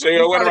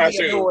 Michelle, what about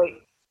you?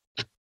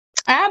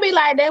 I'll be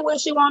like, that's what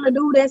she want to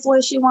do. That's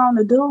what she want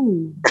to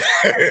do.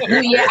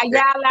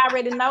 Y'all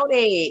already know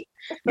that.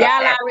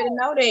 Y'all already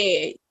know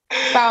that.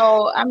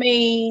 So, I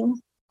mean,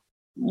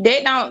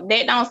 that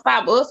don't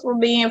stop us from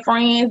being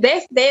friends.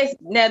 That's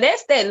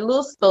that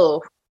little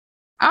stuff.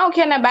 I don't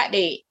care nothing about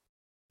that.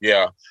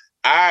 Yeah.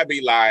 I'd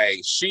be like,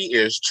 she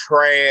is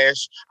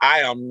trash. I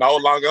am no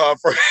longer her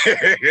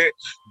friend.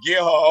 Get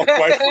her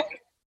away.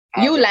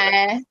 You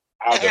lying.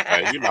 I'll just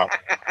say, you know.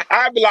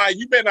 I'd be like,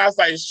 you better not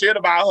say shit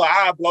about her.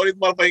 I'll blow this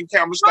motherfucking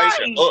camera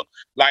station up.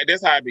 Like,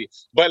 that's how it be.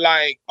 But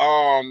like,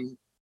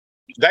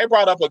 they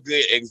brought up a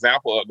good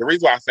example of the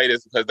reason why I say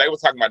this because they were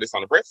talking about this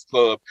on the Breakfast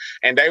Club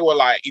and they were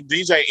like,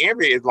 DJ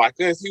Envy is like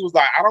this. He was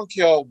like, I don't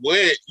care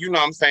what, you know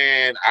what I'm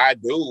saying, I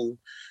do.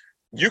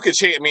 You could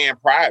check me in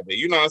private.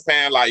 You know what I'm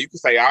saying? Like, you could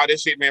say all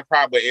this shit in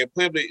private, but in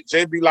public,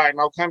 just be like,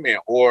 no comment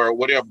or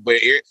whatever. But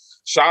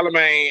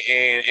Charlamagne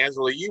and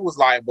Angela Yee was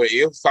like, but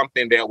it was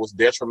something that was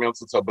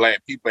detrimental to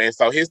black people. And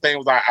so his thing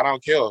was like, I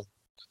don't care.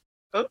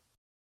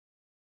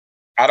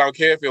 I don't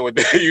care if it was,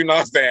 you know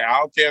what I'm saying? I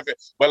don't care if it,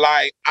 but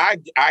like, I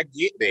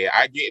get that.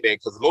 I get that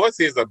because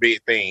loyalty is a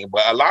big thing,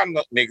 but a lot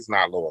of niggas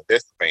not loyal.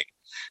 That's the thing.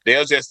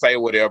 They'll just say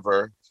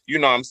whatever, you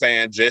know what I'm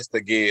saying, just to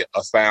get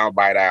a sound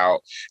bite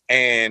out.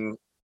 And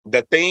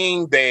the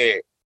thing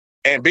that,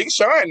 and Big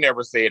Sean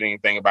never said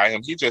anything about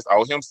him. He just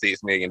owed him $6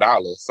 million.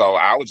 So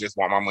I would just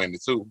want my money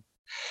too.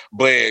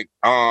 But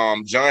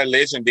John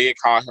Legend did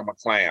call him a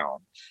clown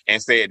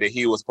and said that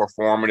he was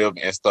performative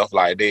and stuff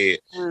like that.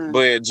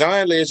 But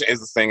John Legend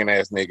is a singing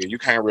ass nigga. You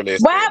can't really.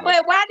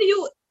 Why do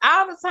you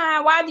all the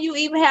time? Why do you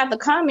even have to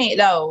comment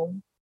though?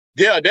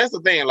 Yeah, that's the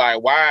thing.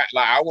 Like, why?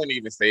 Like, I wouldn't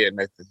even say it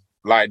nothing.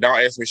 Like, don't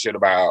ask me shit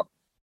about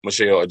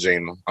Michelle or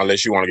Gina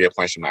unless you want to get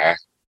punched in the eye.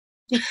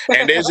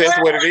 And that's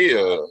just what it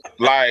is.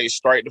 Like,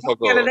 straight the fuck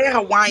up. That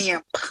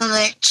Hawaiian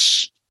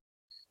punch.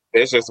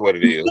 That's just what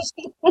it is.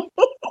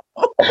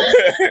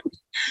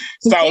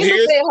 So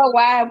here's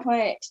Hawaiian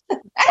punch.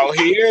 So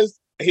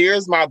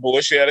here's my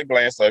bullshit at a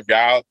glance. So if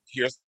y'all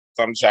here's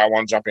something y'all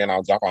want to jump in,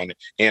 I'll jump on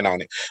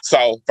it.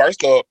 So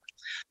first up,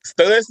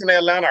 studs in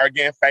Atlanta are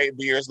getting fake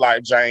beards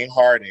like Jane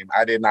Harden.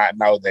 I did not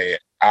know that.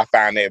 I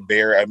find that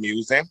very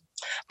amusing.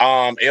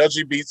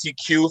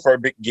 LGBTQ for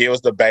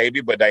Gil's the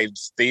baby, but they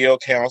still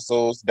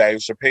cancels Dave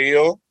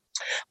Chappelle.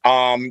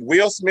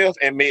 Will Smith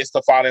admits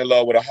to falling in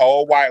love with a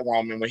whole white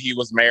woman when he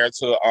was married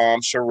to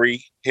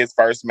Cherie, his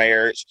first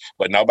marriage,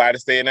 but nobody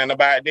said nothing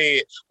about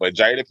that. But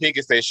Jada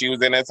Pinkett said she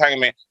was in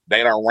entertainment.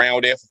 They done ran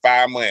with that for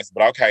 5 months,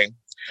 but okay.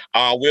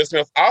 Will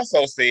Smith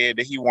also said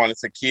that he wanted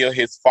to kill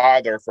his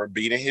father for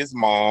beating his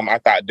mom. I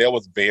thought that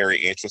was very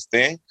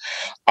interesting.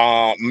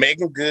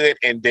 Megan Good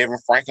and Devin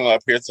Franklin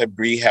appear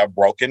to have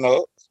broken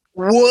up.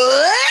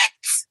 What?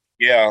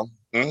 Yeah.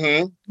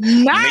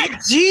 Mm-hmm. Not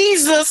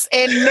Jesus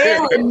and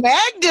Mary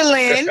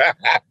Magdalene.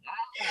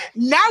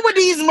 Not with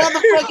these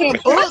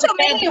motherfucking books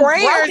and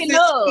prayers.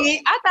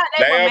 I thought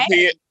they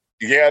appear.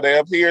 Yeah, they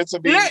appear to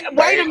be.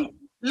 Wait a minute.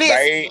 Listen.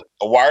 They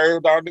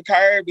word on the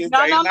curb is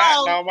No, they no,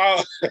 not no. no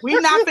more. We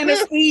not finna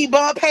speed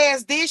bump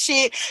past this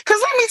shit. Cause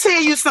let me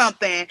tell you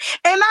something.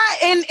 And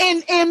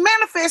in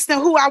manifesting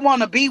who I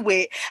want to be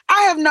with,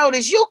 I have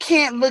noticed you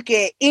can't look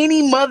at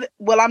any mother.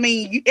 Well, I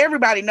mean,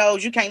 everybody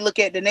knows you can't look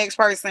at the next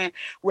person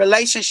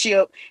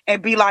relationship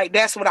and be like,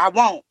 that's what I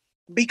want.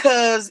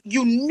 Because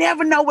you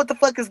never know what the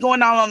fuck is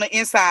going on the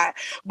inside.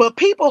 But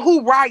people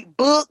who write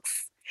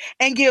books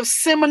and give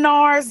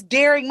seminars,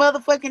 Derek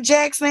motherfucking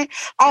Jackson,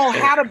 on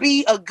how to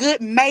be a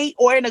good mate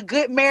or in a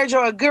good marriage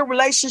or a good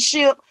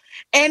relationship,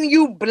 and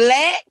you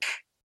black,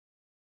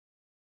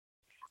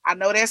 I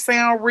know that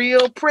sound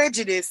real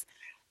prejudiced,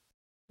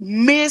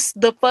 miss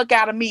the fuck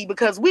out of me,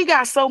 because we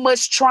got so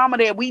much trauma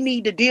that we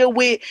need to deal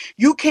with.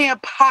 You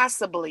can't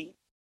possibly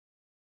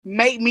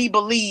make me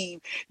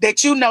believe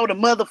that you know the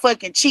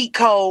motherfucking cheat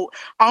code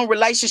on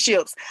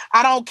relationships.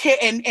 I don't care.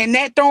 And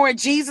that throwing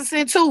Jesus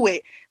into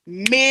it,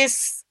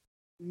 miss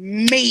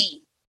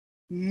me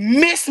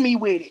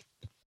with it.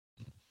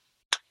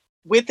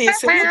 With the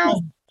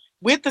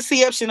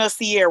exception of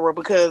Sierra,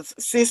 because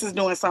sis is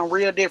doing something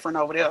real different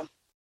over there.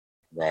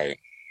 Right.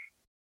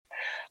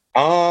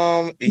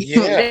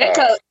 Yeah.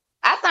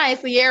 I think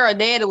Sierra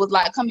daddy was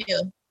like, come here,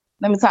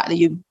 let me talk to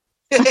you.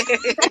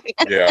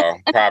 Yeah,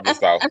 probably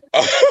so.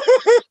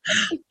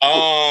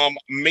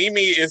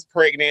 Mimi is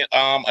pregnant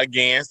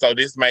again, so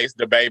this makes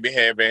the baby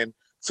having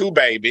 2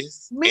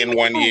 babies in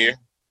 1 year.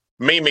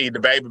 Mimi, the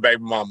baby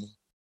mama.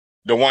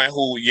 The one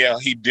who,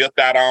 he dipped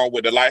out on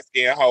with the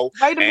light-skinned hoe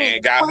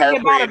and got her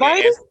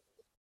pregnant.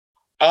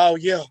 Oh,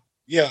 yeah,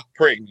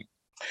 pregnant.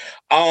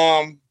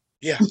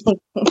 Yeah.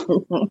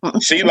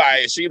 she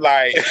like, you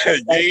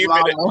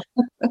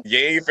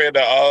ain't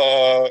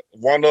finna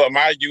one up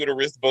my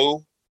uterus,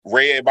 boo.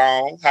 Red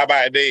bone. How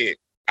about that?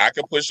 I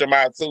can push them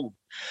out too.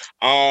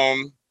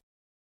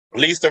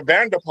 Lisa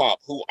Vanderpump,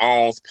 who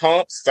owns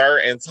Pump, Sir,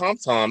 and Tum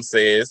Tum,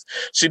 says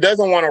she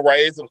doesn't want to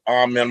raise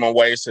minimum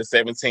wage to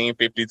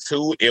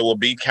 $17.52. It will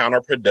be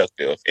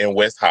counterproductive in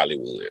West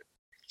Hollywood.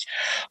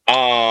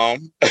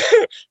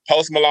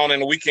 Post Malone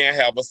and The Weeknd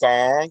have a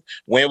song.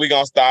 When we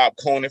gonna stop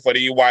cooning for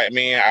these white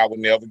men? I would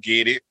never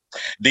get it.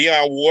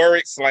 Dionne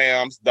Warwick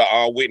slams the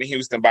Whitney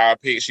Houston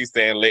biopic. She's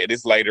saying, let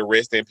this lady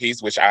rest in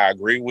peace, which I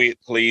agree with.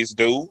 Please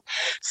do.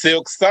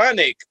 Silk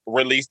Sonic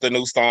released a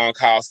new song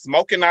called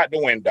Smoking Out the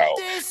Window.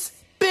 This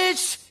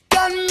bitch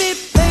got me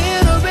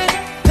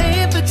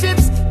paying for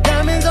trips,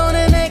 diamonds on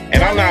her neck.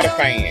 And I'm not a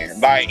fan.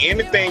 Like,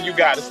 anything you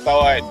got to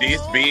start,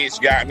 this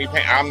bitch got me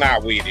paying, I'm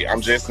not with it. I'm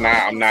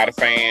not a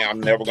fan.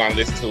 I'm never going to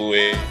listen to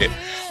it.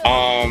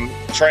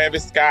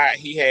 Travis Scott,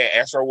 he had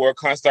Astro World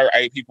concert.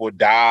 8 people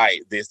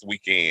died this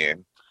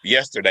weekend.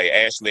 Yesterday,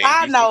 Ashley, in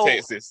Houston,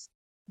 Texas.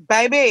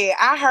 Baby,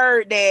 I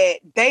heard that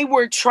they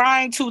were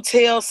trying to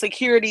tell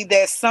security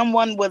that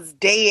someone was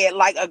dead.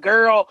 Like, a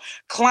girl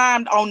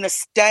climbed on the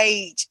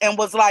stage and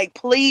was like,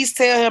 please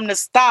tell him to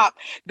stop.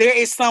 There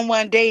is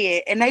someone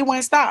dead. And they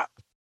wouldn't stop.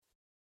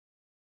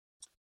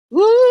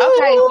 Woo.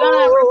 Okay,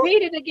 John,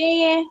 repeat it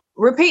again.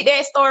 Repeat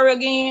that story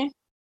again.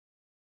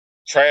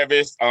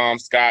 Travis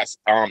Scott's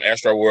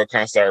Astro World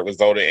concert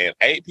resulted in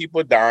 8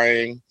 people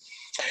dying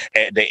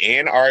at the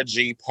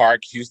NRG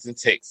Park, Houston,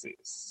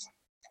 Texas.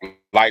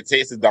 Like,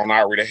 Texas don't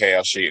already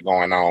have shit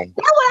going on.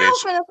 That's what I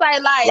was gonna say.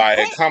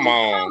 Like, come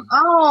on.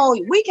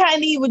 Oh, we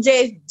can't even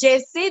just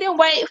sit and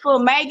wait for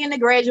Megan to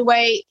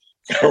graduate.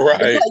 Right.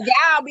 Because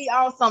y'all be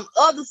on some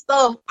other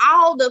stuff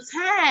all the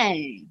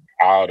time.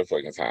 All the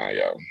fucking time,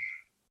 yo.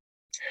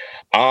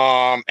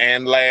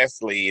 And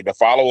lastly, the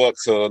follow-up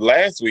to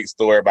last week's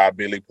story about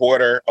Billy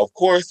Porter. Of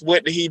course,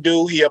 what did he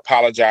do? He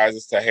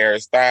apologizes to Harry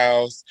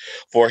Styles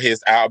for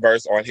his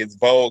outburst on his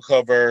Vogue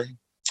cover.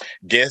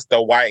 Guess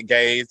the white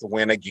gays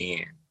win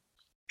again.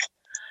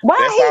 Why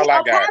he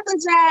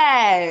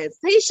apologize?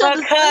 He should,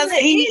 because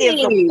he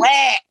is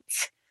wet.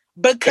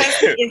 Because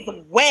he is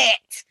wet.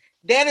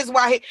 That is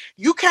why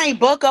you can't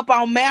buck up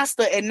on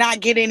Master and not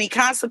get any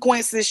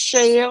consequences,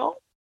 Shell.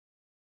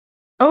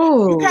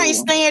 Oh, you can't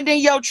stand in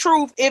your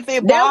truth if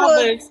it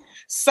bothers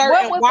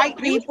certain white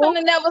people. You should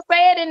have never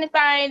said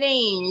anything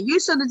then. You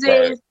should have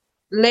just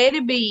let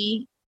it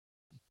be.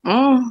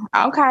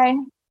 Okay.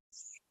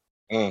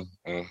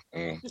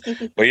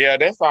 But yeah,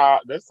 that's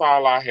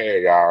all I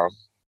had, y'all.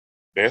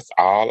 That's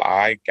all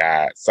I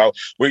got. So,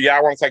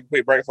 y'all want to take a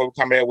quick break before we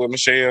come back with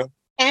Michelle?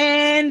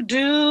 And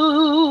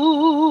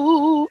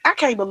I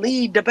can't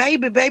believe the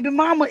baby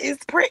mama is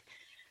pregnant.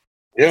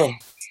 Yeah.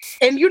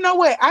 And you know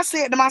what? I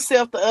said to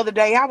myself the other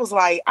day, I was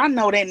like, I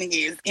know that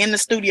nigga is in the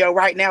studio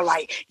right now.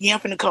 Like, yeah,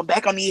 I'm finna come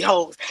back on these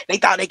hoes. They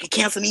thought they could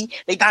cancel me.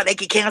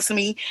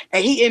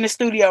 And he in the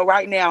studio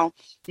right now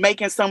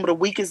making some of the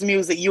weakest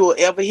music you will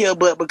ever hear.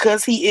 But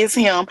because he is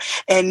him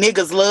and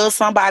niggas love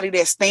somebody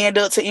that stand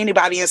up to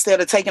anybody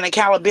instead of taking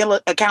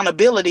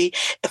accountability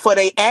for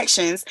their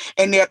actions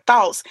and their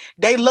thoughts,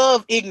 they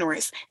love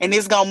ignorance. And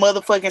it's gonna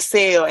motherfucking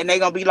sell. And they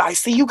gonna be like,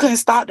 see, you couldn't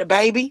stop the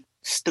baby.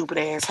 Stupid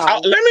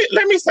asshole.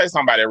 Let me say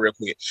something real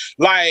quick.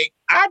 Like,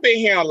 I've been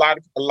hearing a lot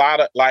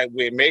of like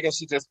with Megan,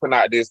 she just put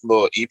out this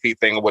little EP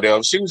thing or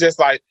whatever. She was just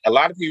like, a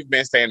lot of people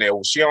been saying that,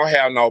 well, she don't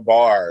have no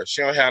bars.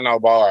 She don't have no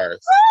bars.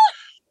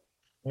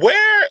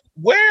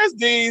 Where's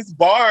these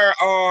bar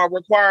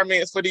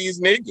requirements for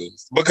these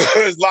niggas?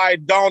 Because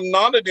like, don't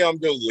none of them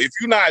do. If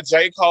you're not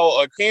J. Cole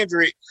or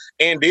Kendrick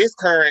in this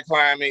current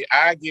climate,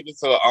 I give it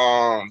to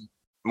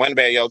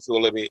Moneybagg Yo too a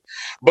little bit.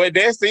 But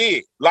that's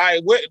it.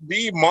 Like, what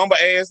these mumble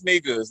ass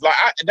niggas, like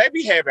they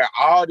be having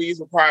all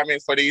these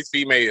requirements for these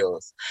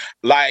females.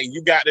 Like,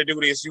 you got to do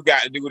this, you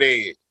got to do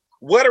that.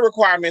 What are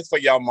requirements for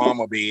your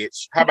mama,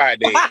 bitch? How about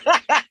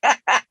that?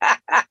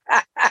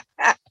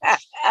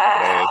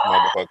 Ass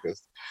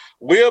motherfuckers.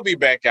 We'll be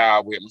back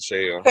out with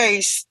Michelle.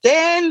 Can't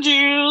stand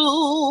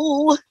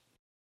you.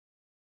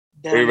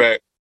 We'll be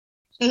back.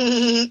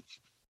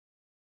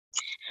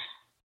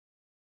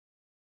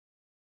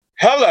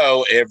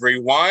 Hello,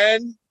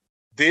 everyone.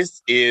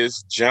 This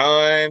is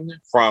John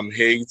from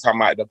Here You Talking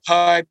About the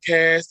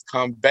Podcast.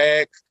 Come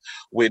back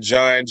with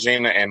John,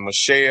 Gina, and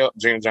Michelle.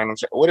 Gina, John,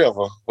 Michelle,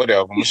 whatever.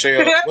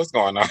 Michelle, what's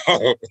going on?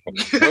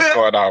 What's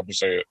going on,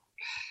 Michelle?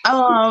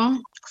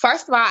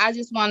 First of all, I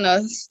just want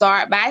to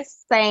start by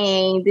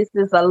saying this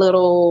is a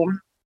little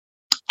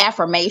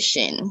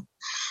affirmation.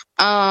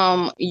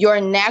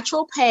 Your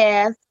natural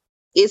path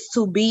is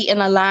to be in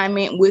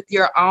alignment with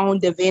your own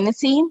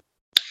divinity.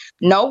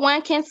 No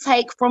one can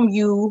take from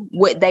you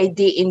what they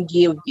didn't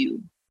give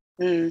you.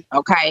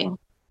 Okay?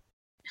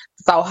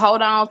 So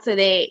hold on to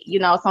that. You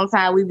know,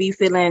 sometimes we be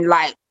feeling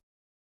like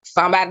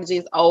somebody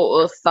just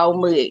owe us so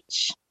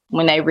much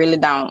when they really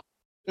don't.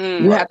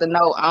 You have to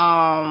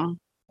know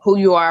who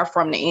you are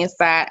from the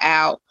inside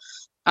out.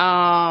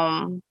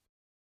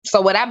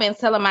 So what I've been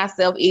telling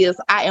myself is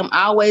I am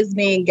always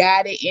being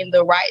guided in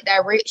the right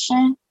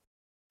direction.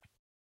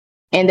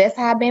 And that's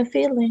how I've been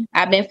feeling.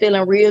 I've been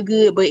feeling real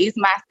good, but it's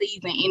my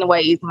season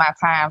anyway. It's my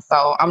time.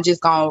 So I'm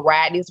just going to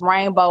ride this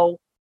rainbow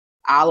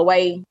all the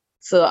way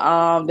to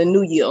the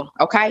new year.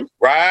 Okay?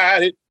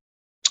 Ride it.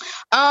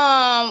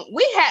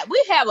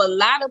 We have a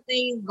lot of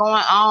things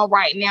going on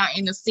right now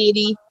in the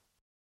city.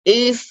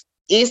 It's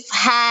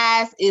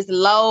highs, it's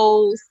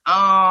lows.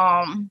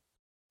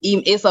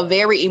 It's a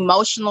very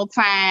emotional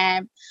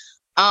time.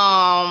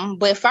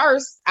 But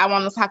first I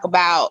want to talk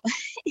about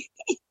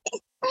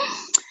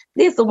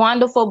this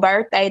wonderful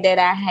birthday that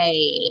I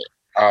had.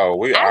 Oh,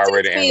 we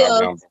already in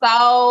November.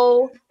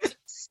 So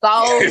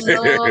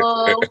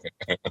loved.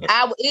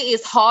 It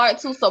is hard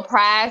to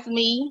surprise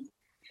me.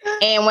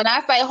 And when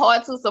I say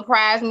hard to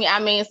surprise me, I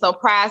mean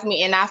surprise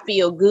me and I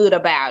feel good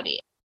about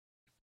it.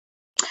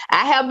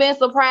 I have been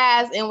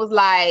surprised and was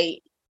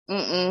like,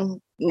 that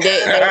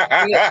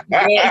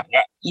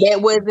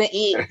wasn't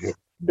it.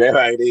 That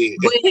ain't it.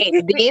 But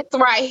this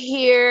right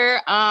here,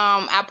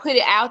 I put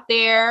it out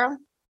there.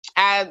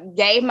 I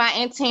gave my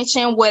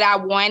intention what I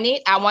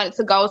wanted. I wanted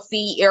to go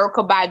see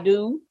Erykah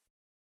Badu.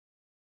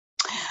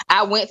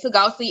 I went to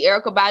go see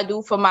Erykah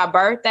Badu for my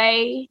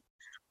birthday.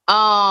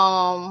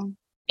 And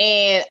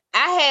I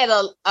had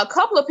a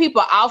couple of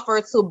people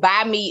offer to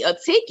buy me a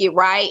ticket,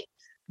 right?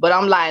 But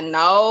I'm like,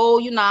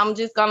 no, I'm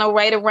just gonna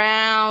wait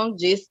around,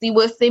 just see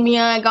what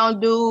Simeon gonna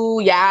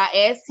do. Y'all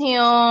ask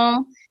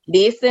him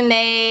this and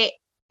that.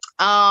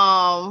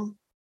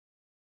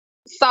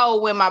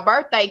 So when my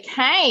birthday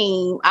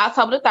came,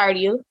 October the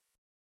 30th,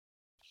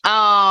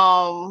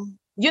 I'm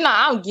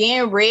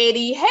getting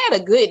ready. Had a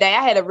good day.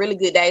 I had a really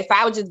good day. So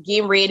I was just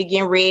getting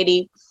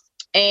ready.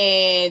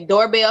 And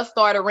doorbell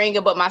started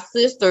ringing, but my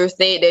sister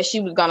said that she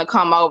was going to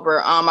come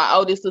over. My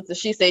oldest sister,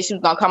 she said she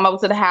was going to come over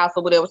to the house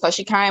or whatever. So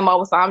she came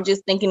over. So I'm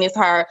just thinking it's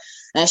her.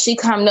 And she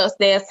coming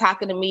upstairs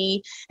talking to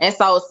me. And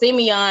so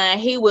Simeon,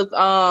 he was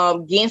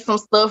getting some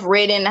stuff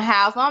ready in the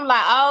house. I'm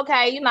like, oh,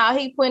 okay,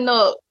 he putting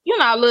up,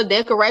 little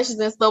decorations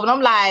and stuff. And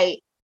I'm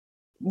like,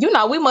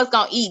 we must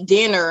gonna eat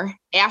dinner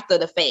after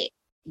the fact.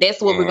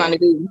 That's what we're going to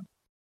do.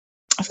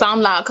 So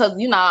I'm like, cause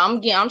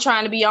I'm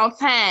trying to be on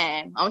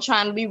time. I'm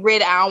trying to be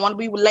ready. I don't want to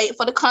be late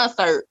for the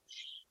concert.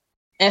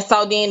 And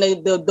so then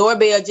the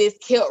doorbell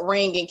just kept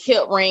ringing.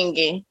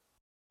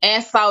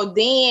 And so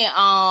then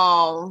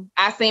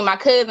I seen my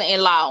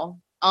cousin-in-law,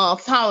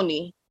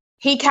 Tony.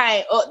 He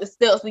came up the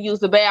steps to use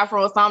the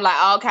bathroom. So I'm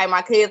like, okay,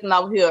 my cousin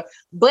over here.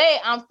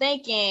 But I'm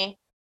thinking,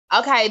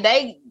 okay,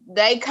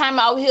 they come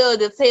over here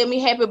to tell me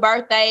happy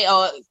birthday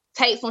or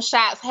take some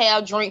shots,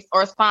 have drinks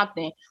or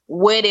something,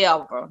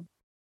 whatever.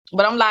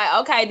 But I'm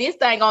like, okay, this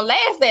ain't gonna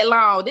last that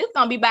long. This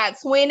gonna be about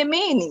 20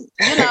 minutes,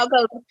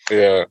 because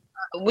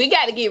we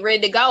got to get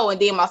ready to go.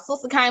 And then my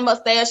sister came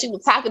upstairs. She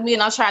was talking to me,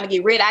 and I'm trying to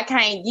get ready. I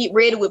can't get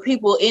ready with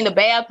people in the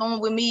bathroom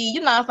with me.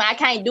 I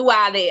can't do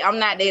all that. I'm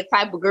not that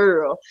type of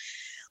girl.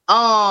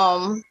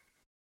 So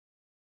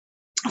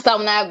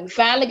when I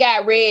finally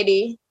got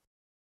ready,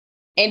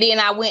 and then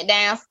I went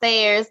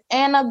downstairs,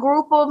 and a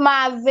group of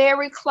my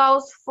very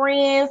close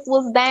friends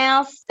was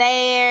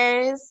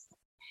downstairs.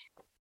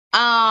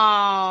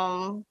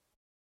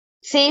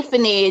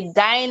 Tiffany,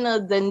 Dana,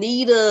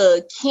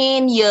 Danita,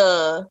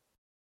 Kenya,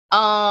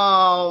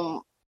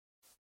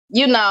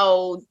 you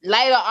know,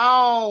 later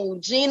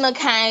on, Gina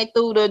came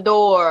through the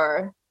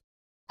door.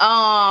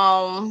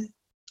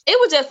 It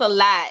was just a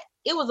lot.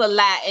 It was a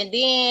lot. And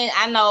then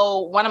I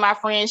know one of my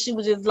friends, she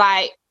was just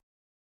like,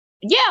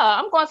 yeah,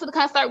 I'm going to the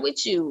concert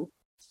with you.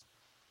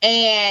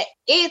 And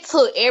it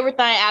took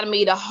everything out of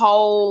me to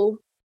hold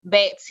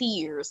back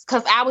tears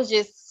because I was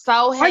just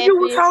so happy. Why you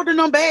was holding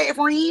them back,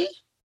 friend?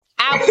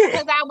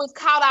 Because I was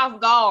caught off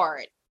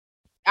guard.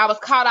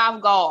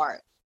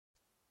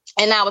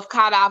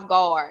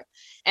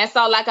 And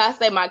so, like I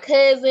said, my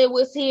cousin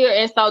was here.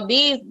 And so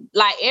these,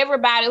 like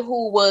everybody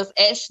who was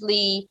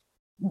actually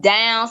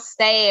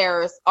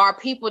downstairs are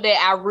people that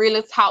I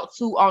really talk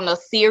to on a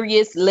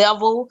serious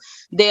level.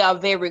 They are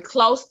very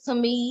close to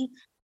me.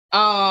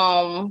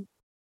 And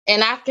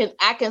I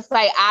can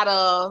say out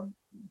of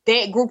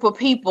that group of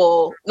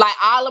people, like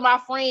all of my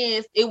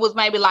friends, it was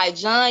maybe like,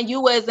 John,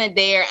 you wasn't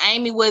there.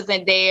 Amy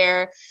wasn't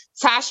there.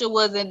 Tasha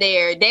wasn't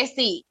there. That's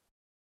it.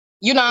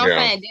 You know what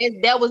I'm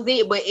saying? That was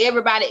it. But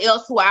everybody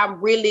else who I'm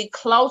really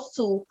close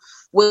to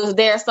was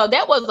there. So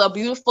that was a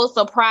beautiful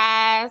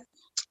surprise.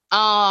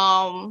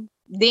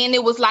 Then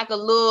it was like a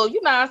little,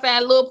 you know what I'm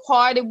saying, a little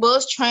party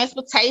bus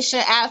transportation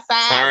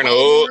outside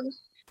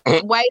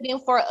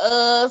waiting for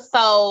us.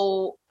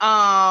 So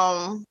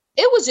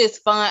it was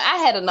just fun. I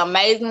had an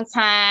amazing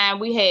time.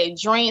 We had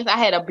drinks. I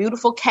had a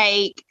beautiful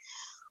cake.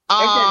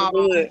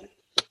 Good.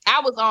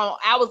 I was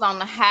on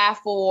the high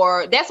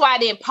for. That's why I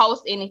didn't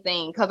post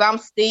anything because I'm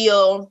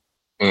still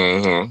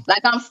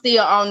like I'm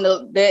still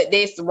on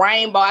this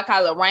rainbow. I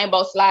call it a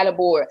rainbow slider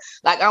board.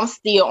 Like I'm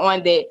still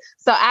on that.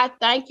 So I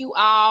thank you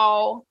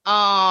all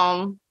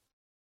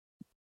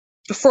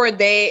for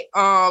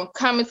that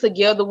coming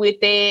together with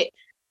that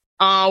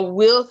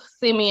with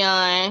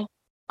Simeon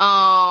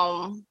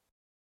and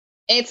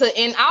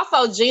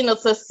also Gina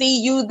to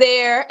see you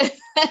there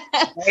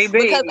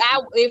because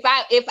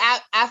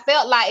I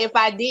felt like if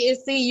I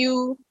didn't see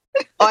you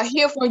or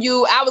hear from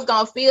you, I was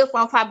gonna feel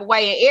some type of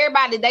way. And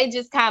everybody, they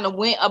just kind of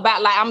went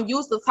about like I'm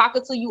used to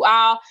talking to you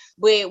all,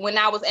 but when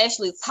I was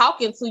actually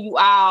talking to you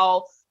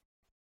all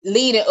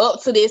leading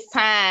up to this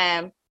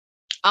time,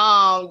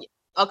 a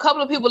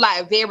couple of people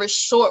like very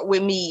short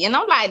with me, and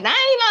I'm like, dang,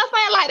 you know what I'm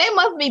saying? Like they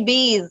must be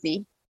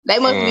busy. They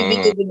must be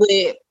busy,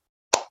 but.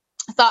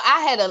 So I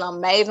had an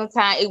amazing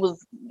time. It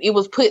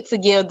was put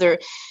together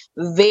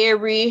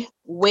very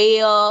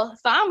well.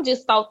 So I'm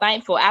just so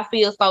thankful. I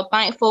feel so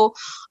thankful.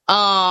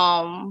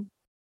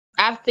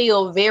 I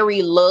feel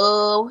very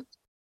loved.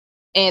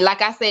 And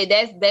like I said,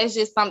 that's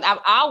just something I've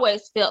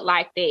always felt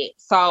like that.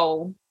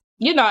 So,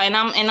 you know, and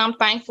I'm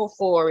thankful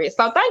for it.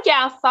 So thank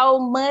y'all so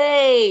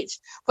much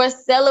for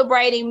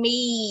celebrating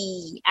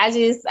me. I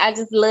just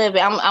love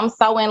it. I'm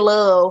so in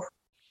love.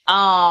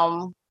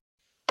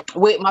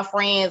 With my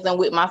friends and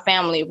with my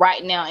family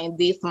right now in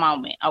this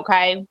moment,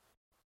 okay?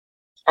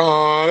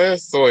 Oh,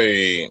 that's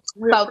sweet.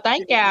 So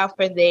thank y'all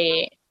for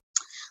that.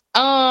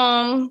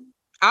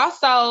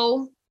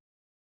 Also,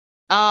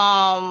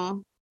 I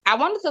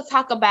wanted to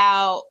talk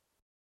about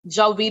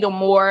Jovita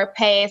Moore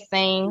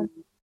passing.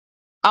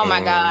 Oh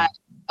my God.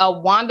 A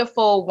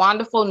wonderful,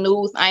 wonderful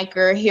news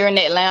anchor here in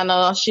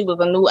Atlanta. She was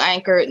a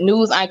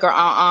news anchor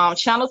on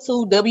Channel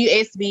 2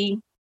 WSB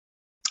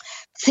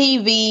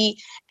TV,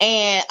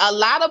 and a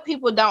lot of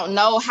people don't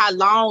know how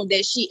long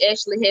that she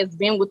actually has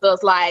been with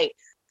us. Like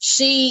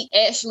she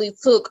actually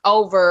took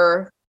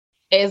over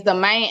as the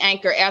main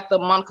anchor after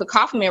Monica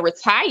Kaufman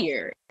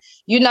retired,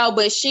 you know,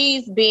 but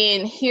she's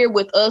been here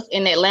with us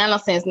in Atlanta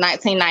since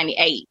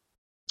 1998,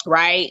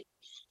 right?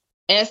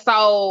 And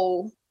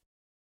so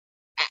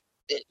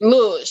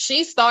look,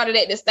 she started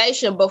at the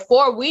station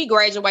before we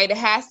graduated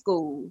high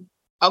school,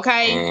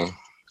 okay?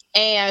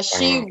 And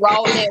she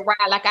rolled that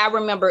ride. Like I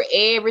remember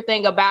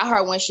everything about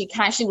her when she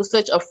was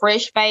such a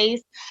fresh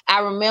face. I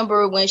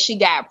remember when she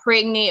got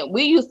pregnant.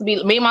 Me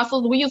and my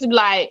sister, we used to be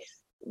like,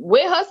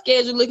 what her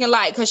schedule looking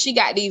like? Because she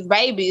got these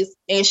babies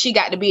and she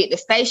got to be at the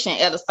station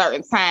at a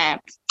certain time.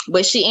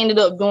 But she ended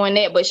up doing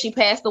that. But she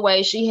passed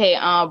away. She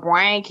had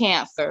brain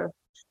cancer.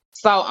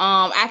 So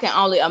I can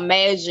only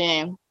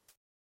imagine,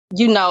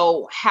 you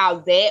know,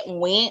 how that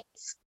went.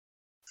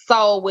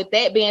 So with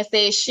that being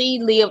said, she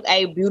lived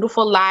a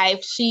beautiful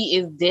life. She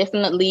is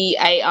definitely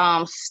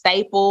a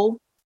staple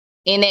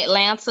in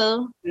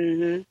Atlanta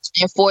and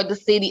for the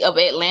city of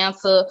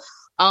Atlanta.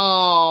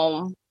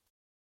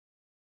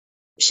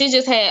 She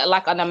just had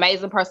like an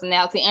amazing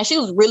personality and she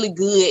was really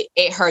good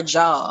at her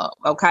job.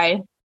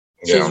 Okay.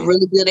 She was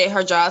really good at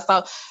her job.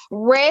 So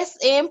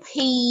rest in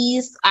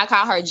peace. I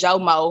call her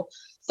JoMo.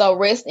 So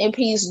rest in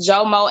peace,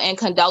 JoMo, and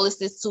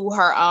condolences to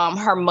her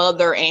her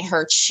mother and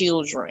her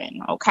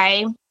children.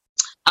 Okay.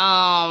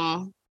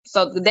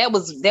 So that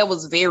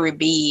was very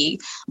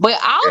big, but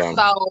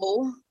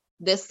also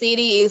the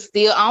city is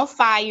still on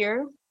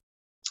fire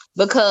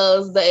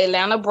because the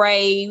Atlanta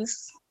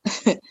Braves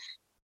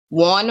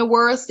won the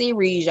World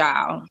Series,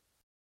 y'all.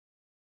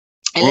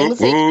 And let me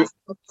say,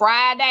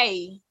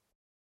 Friday,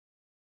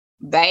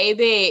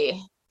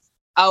 baby,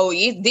 Oh,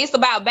 is this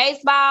about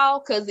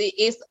baseball? Because it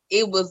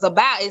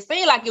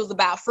seemed like it was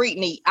about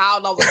Freaknik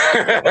all over.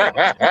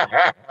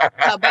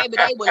 So, baby,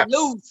 they were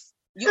loose.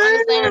 You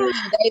understand me?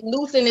 They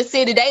loose in the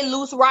city. They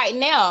loose right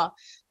now.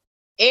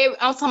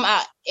 I'm talking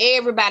about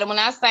everybody. When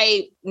I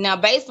say now,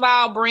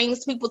 baseball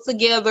brings people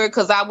together,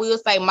 because I will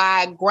say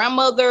my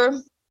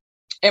grandmother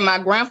and my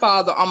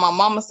grandfather on my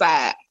mama's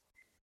side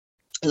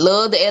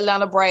love the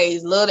Atlanta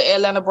Braves.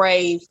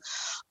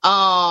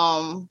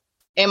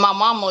 And my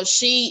mama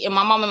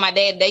and my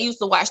dad, they used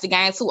to watch the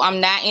game too. I'm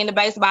not into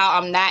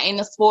baseball. I'm not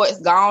into sports.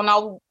 Gone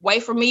away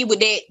from me with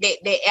that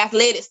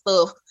athletic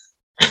stuff.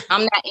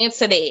 I'm not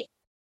into that.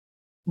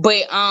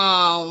 But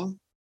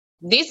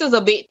this is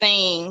a big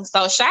thing.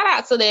 So shout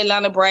out to the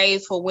Atlanta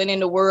Braves for winning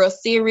the World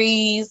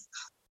Series.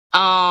 They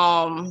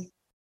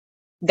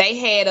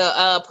had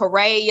a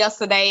parade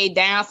yesterday.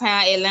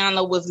 Downtown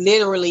Atlanta was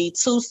literally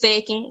 2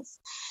 seconds.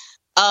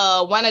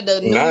 One of the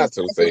news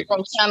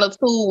from Channel 2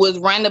 was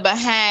running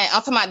behind.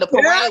 I'm talking about the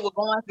parade was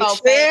going so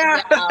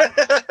fast, y'all.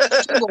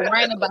 She was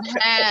running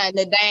behind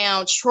the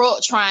damn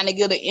truck trying to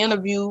get an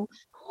interview.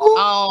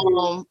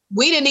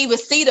 We didn't even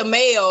see the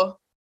mail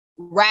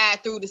ride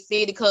through the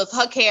city because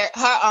her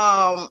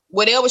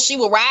whatever she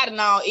was riding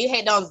on, it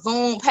had done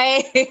zoom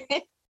past.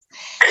 It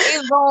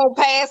zoomed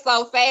past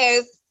so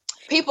fast.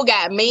 People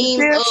got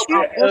memes up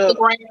on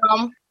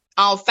Instagram,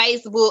 on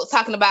Facebook,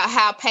 talking about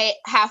how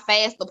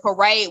fast the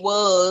parade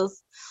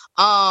was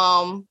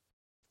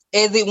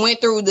as it went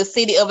through the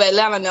city of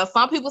Atlanta. Now,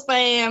 some people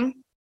saying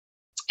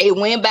it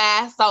went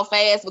by so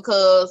fast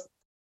because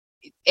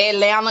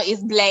Atlanta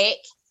is black,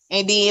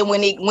 and then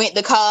when it went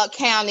to Cobb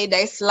County,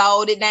 they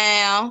slowed it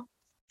down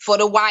for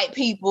the white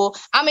people.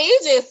 I mean,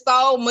 it's just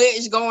so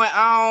much going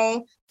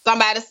on.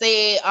 Somebody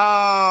said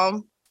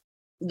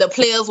the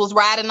players was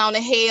riding on the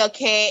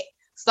Hellcat,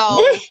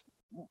 so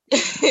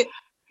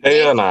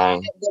hell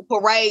no. The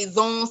parade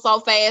zoomed so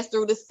fast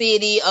through the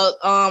city.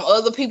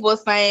 Other people are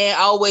saying,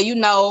 oh, well, you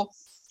know,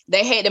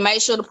 they had to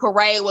make sure the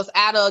parade was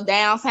out of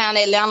downtown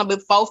Atlanta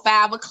before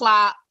 5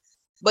 o'clock.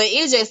 But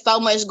it's just so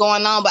much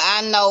going on. But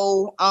I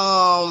know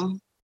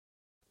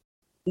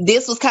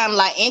this was kind of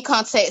like in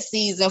contact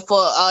season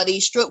for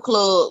these strip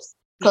clubs.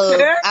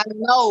 Because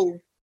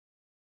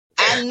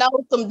I know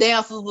some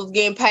dancers was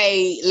getting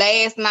paid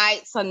last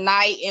night,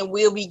 tonight, and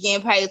will be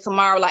getting paid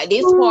tomorrow. Like,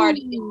 this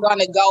party is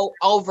gonna go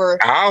over.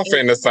 I'm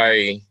finna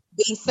say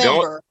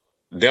December.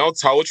 Them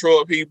tow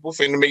truck people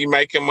finna be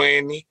making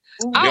money.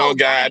 Them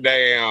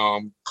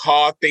goddamn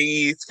car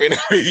thieves finna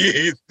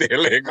be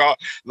stealing car.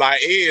 Like,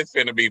 it's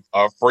finna be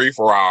a free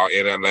for all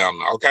in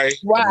Atlanta. Okay,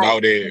 right?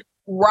 Know that.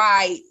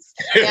 Right.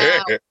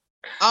 Now,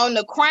 on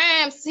the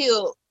crime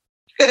tip.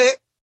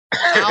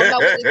 I don't know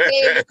what to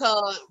say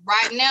because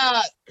right now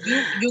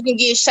you can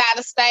get shot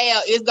or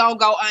stabbed. It's gonna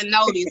go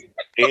unnoticed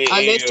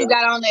unless you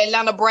got on the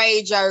Atlanta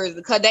Braves jersey.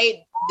 Because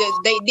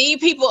these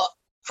people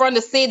from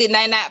the city,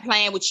 they not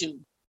playing with you.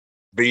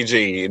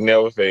 BG, it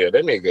never failed.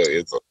 That nigga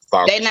is a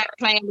they not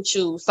playing with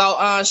you. So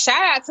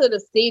shout out to the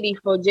city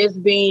for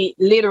just being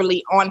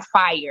literally on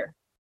fire.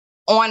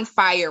 On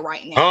fire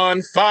right now.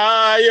 On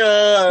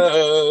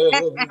fire.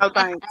 No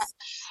thanks.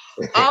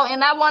 Oh,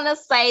 and I want to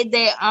say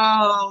that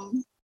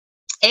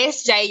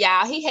SJ,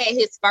 y'all, he had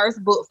his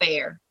first book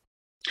fair.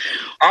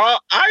 I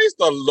used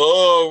to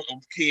love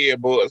kid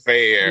book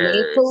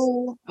fairs.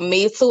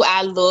 Me too.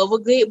 I love a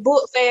good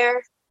book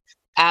fair.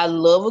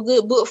 And now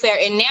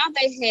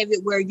they have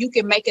it where you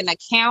can make an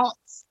account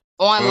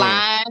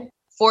online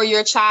for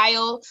your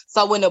child.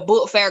 So when the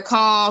book fair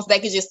comes, they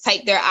can just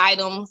take their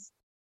items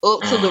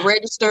up to the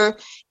register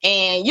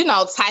and, you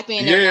know, type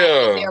in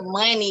their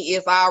money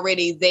is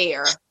already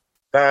there.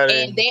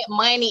 And that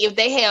money, if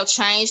they have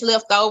change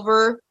left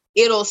over,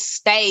 it'll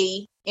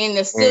stay in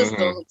the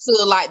system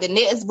to like the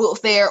next book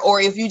fair, or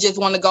if you just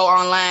want to go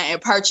online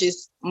and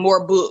purchase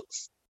more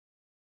books.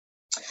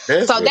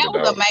 So that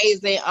was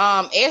amazing.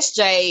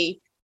 SJ,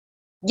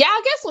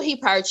 y'all guess what he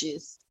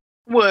purchased?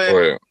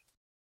 What?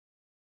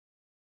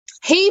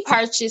 He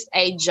purchased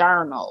a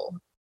journal.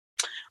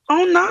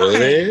 Oh,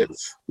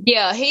 nice.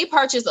 Yeah, he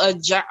purchased a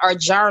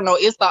journal.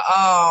 It's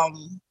I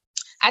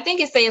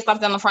think it says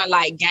something on the front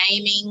like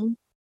game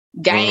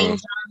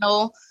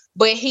journal.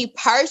 But he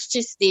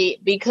purchased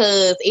it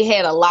because it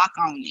had a lock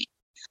on it.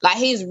 Like,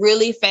 he's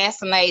really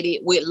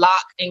fascinated with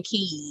lock and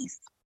keys.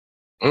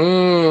 So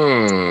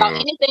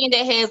anything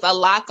that has a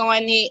lock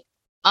on it,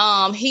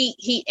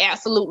 he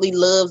absolutely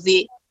loves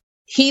it.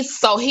 He's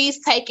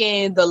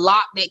taking the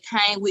lock that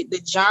came with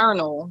the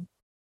journal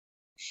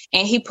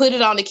and he put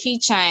it on the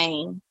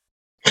keychain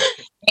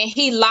and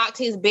he locked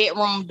his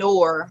bedroom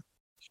door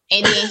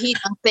and then he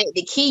set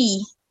the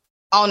key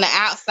on the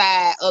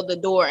outside of the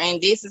door,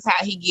 and this is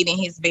how he get in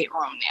his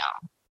bedroom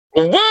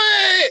now.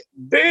 What?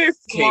 This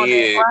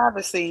kid.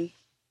 Privacy.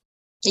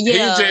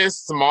 Yeah. He's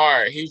just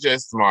smart.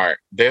 That's my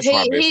best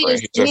friend.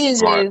 He's just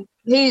smart.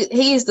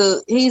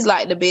 He's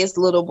like the best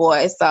little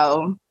boy.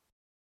 So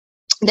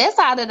that's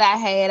all that I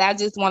had. I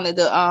just wanted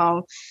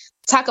to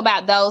talk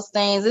about those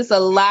things. There's a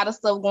lot of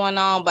stuff going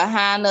on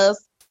behind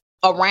us.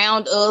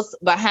 around us,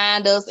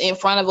 behind us, in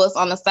front of us,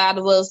 on the side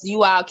of us.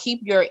 You all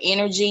keep your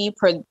energy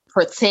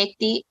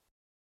protected.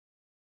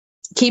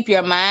 Keep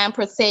your mind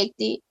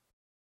protected.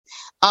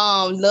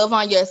 Love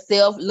on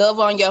yourself, love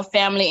on your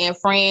family and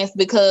friends,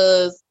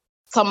 because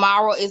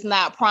tomorrow is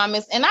not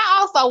promised. And I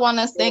also want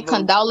to send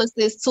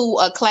condolences to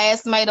a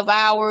classmate of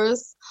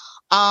ours,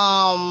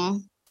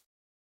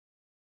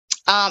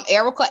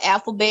 Erica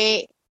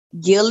Alphabet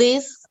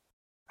Gillis.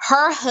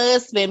 Her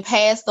husband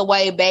passed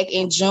away back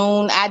in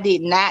June. I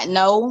did not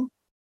know.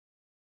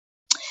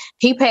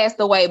 He passed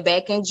away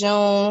back in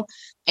June,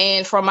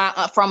 and from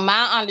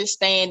my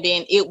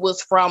understanding, it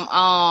was from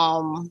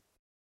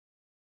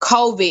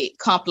COVID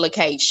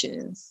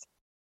complications.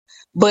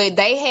 But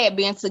they had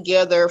been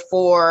together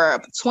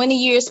for 20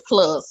 years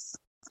plus.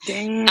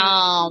 Damn.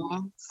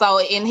 So,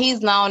 and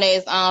he's known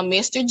as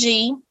Mr.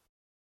 G.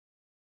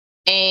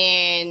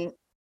 And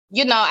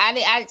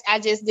I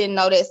just didn't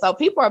know that. So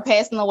people are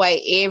passing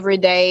away every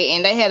day,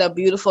 and they had a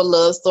beautiful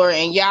love story.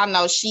 And y'all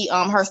know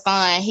her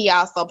son, he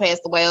also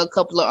passed away a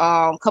couple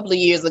of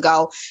years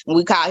ago, and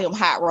we call him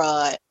Hot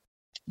Rod.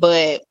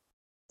 But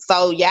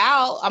so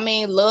y'all,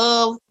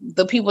 love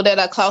the people that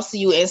are close to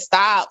you, and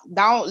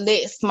don't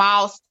let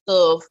small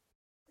stuff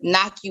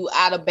knock you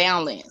out of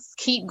balance.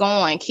 Keep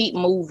going, keep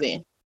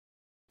moving.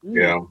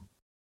 Yeah.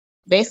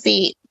 That's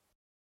it.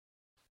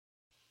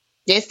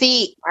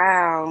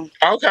 Wow.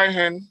 Okay,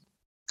 honey.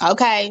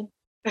 Okay.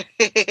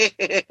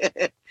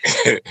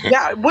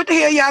 Yeah, what the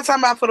hell y'all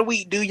talking about for the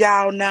week? Do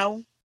y'all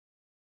know?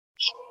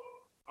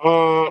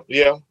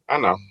 Yeah, I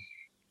know.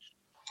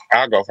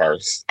 I'll go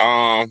first.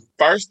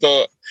 First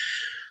up,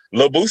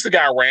 Lil Boosie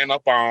got ran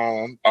up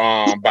on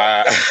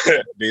by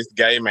this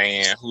gay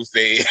man who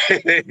said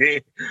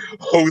that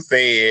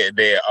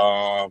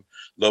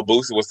Lil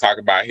Boosie was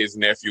talking about his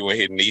nephew and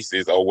his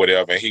nieces or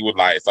whatever. And he was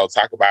like, "So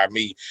talk about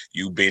me,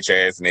 you bitch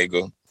ass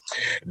nigga."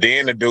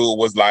 Then the dude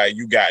was like,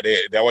 "You got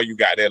that way you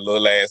got that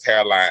little ass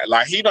hairline."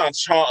 Like, he done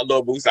chomped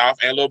Lil Boosie off,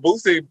 and Lil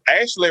Boosie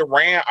actually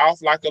ran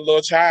off like a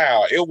little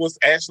child. It was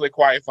actually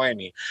quite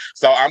funny.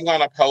 So I'm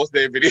gonna post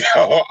that video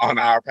on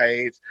our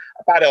page.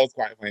 I thought that was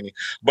quite funny.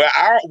 But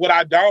what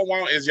I don't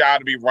want is y'all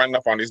to be running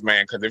up on this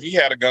man, because if he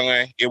had a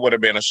gun, it would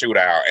have been a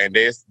shootout, and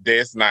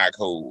that's not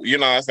cool. You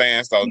know what I'm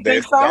saying? So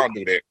don't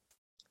do that.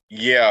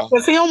 Yeah.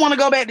 Because he don't want to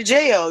go back to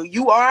jail.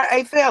 You are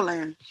a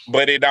felon.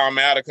 But it don't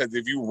matter, because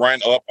if you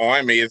run up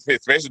on me,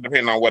 especially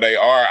depending on what they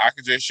are, I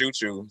could just shoot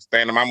you,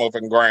 stand on my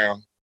motherfucking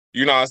ground.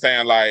 You know what I'm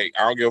saying? Like,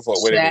 I don't give a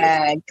fuck what it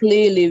is.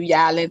 Clearly, if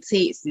y'all in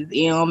Texas,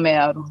 it don't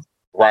matter.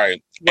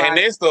 Right. And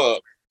it's the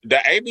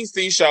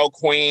ABC show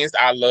Queens.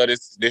 I love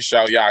this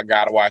show. Y'all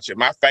gotta watch it.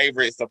 My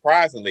favorite,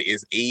 surprisingly,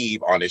 is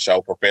Eve on this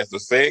show, Professor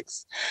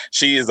Six.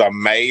 She is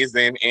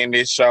amazing in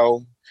this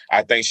show.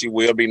 I think she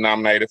will be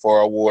nominated for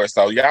an award.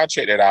 So y'all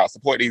check that out.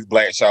 Support these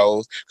black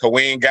shows, because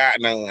we ain't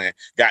got none.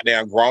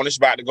 Goddamn Grownish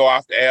about to go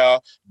off the air.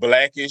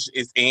 Blackish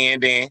is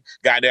ending.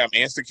 Goddamn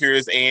Insecure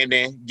is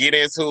ending. Get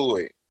into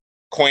it.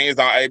 Queens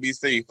on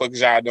ABC. Fuck is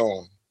y'all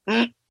doing?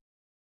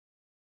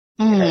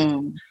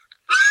 Okay.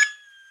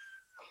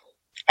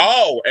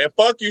 Oh, and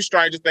fuck you,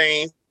 Stranger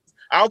Things.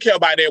 I don't care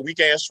about that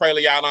weak-ass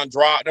trailer y'all done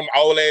dropped, them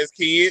old-ass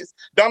kids.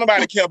 Don't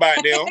nobody care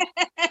about them.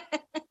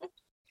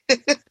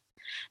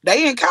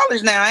 They in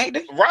college now, ain't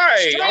they?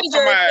 Right. I'm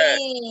talking about,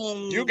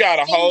 you got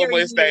a whole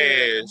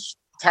mustache.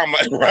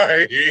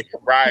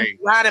 Right.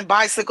 Riding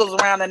bicycles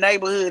around the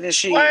neighborhood and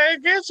shit. Well,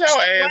 get your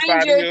ass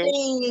out of here. Stranger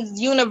Things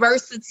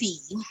University.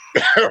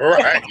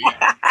 Right.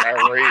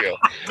 For real.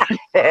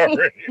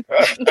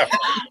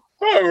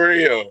 For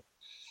real.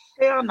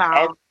 Hell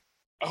no.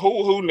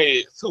 Who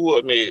next? Who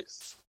up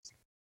next?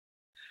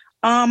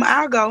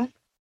 I'll go.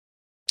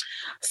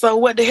 So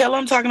what the hell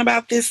I'm talking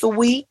about this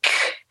week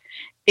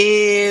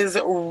is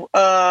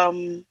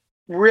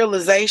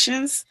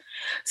realizations.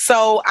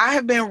 So I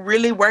have been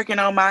really working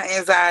on my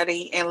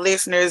anxiety, and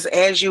listeners,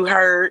 as you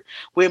heard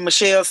with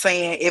Michelle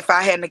saying, if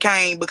I hadn't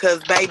came,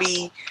 because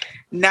baby,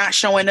 not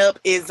showing up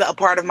is a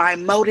part of my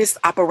modus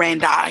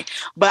operandi,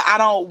 but I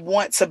don't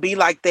want to be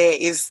like that.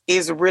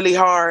 It's really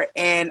hard.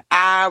 And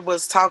I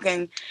was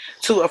talking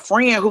to a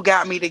friend who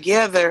got me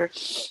together,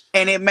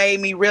 and it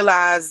made me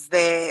realize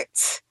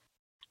that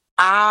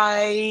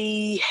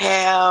I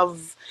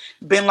have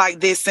been like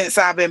this since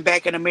I've been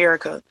back in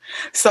America.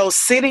 So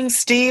sitting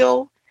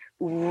still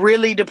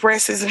really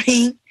depresses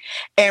me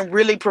and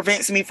really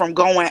prevents me from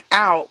going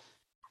out.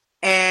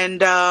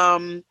 And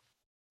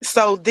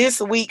so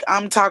this week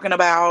I'm talking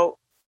about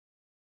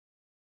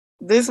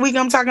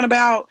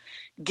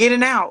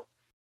getting out.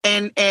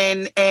 And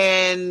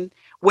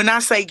when I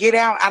say get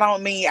out, I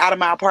don't mean out of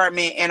my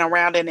apartment and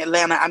around in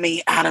Atlanta. I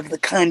mean out of the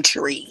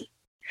country.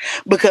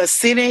 Because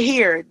sitting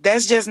here,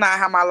 that's just not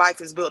how my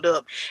life is built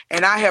up.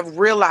 And I have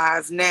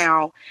realized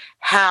now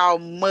how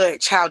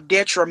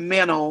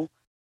detrimental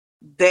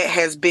that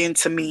has been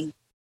to me.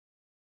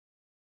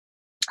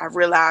 I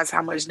realize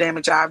how much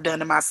damage I've done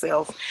to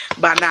myself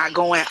by not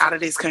going out of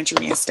this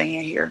country and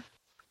staying here.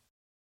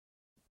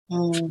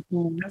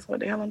 Mm-hmm. That's what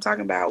the hell I'm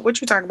talking about.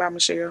 What you talking about,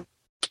 Michelle?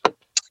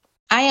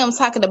 I am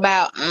talking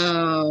about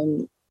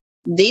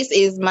This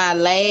is my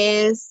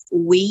last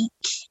week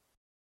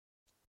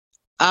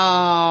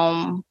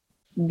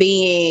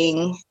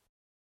being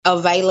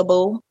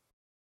available.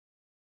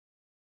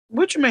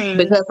 What you mean?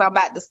 Because I'm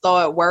about to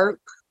start work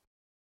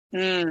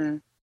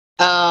Mm.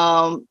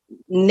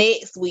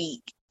 next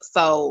week.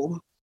 So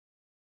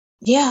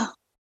yeah.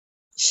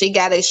 She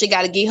gotta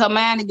get her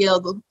mind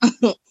together.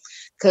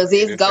 Cause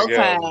it's go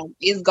time.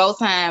 It's go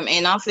time.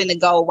 And I'm finna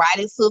go right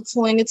into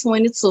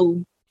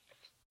 2022.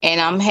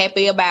 And I'm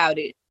happy about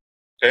it.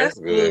 That's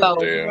good.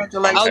 So, Yeah.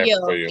 oh yeah,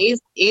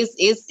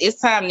 it's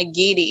time to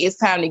get it. It's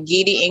time to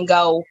get it and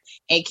go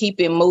and keep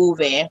it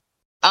moving.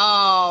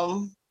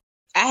 I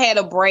had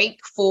a break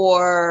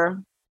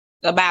for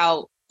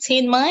about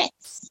 10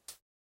 months.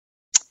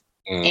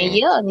 And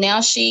yeah,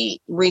 now she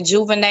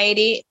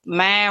rejuvenated,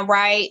 mind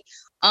right.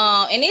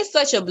 And it's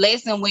such a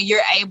blessing when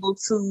you're able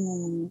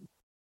to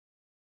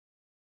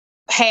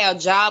have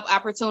job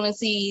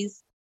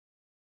opportunities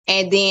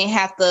and then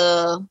have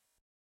to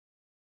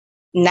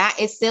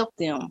not accept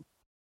them.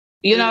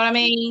 You know what I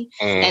mean?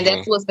 And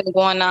that's what's been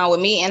going on with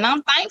me. And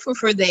I'm thankful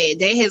for that.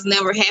 That has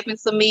never happened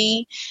to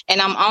me.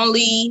 And I'm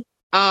only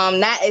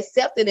not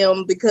accepting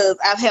them because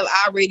I have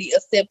already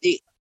accepted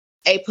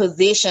a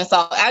position.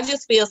 So I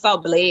just feel so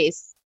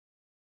blessed.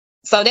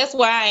 So that's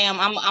where I am.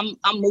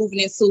 I'm moving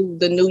into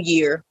the new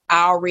year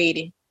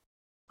already.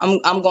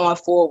 I'm going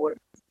forward.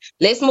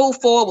 Let's move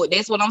forward.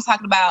 That's what I'm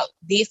talking about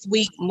this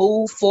week.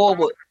 Move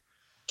forward.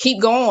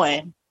 Keep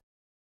going.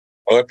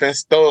 Up and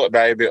stuck,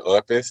 baby.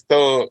 Up and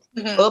stuck.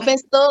 Up and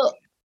stuck.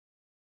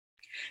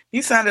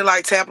 You sounded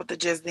like Tabitha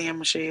just then,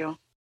 Michelle.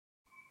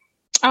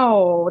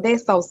 Oh,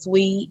 that's so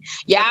sweet.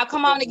 Y'all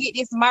come on and get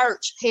this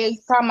merch. Hell, you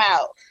talking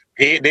about?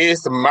 Get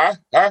this merch.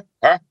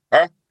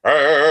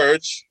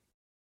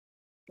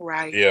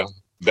 Right. Yeah,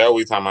 that's what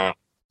we talking about.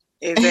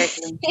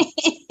 Exactly.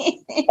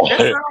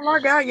 That's all I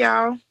got,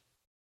 y'all.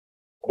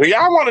 Do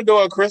y'all want to do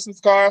a Christmas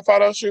card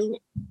photo shoot?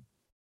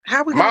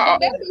 How we gonna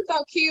do that'd be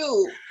so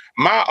cute.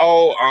 My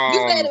old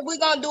You said that we're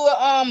gonna do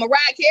a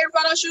Mariah Carey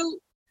photo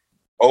shoot?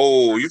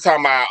 Oh, you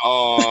talking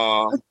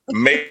about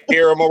Mary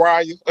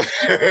Mariah?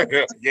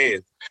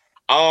 Yes.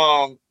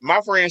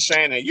 My friend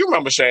Shannon, you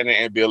remember Shannon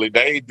and Billy?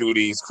 They do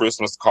these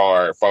Christmas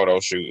card photo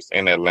shoots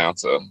in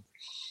Atlanta.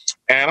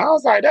 And I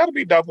was like, that'd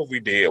be dope if we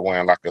did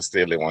one, like a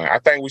silly one. I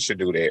think we should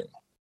do that.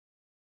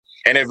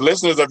 And if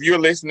listeners, if you're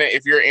listening,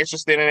 if you're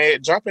interested in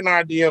it, jump in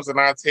our DMs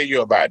and I'll tell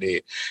you about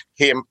it.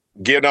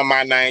 Give them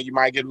my name. You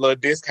might get a little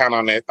discount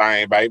on that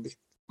thing, baby.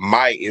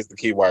 Might is the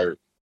key word.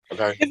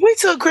 Okay. If we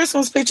took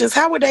Christmas pictures,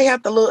 how would they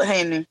have to look,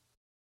 Handy?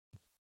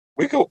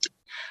 We could.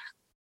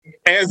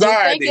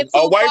 Anxiety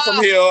away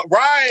from here.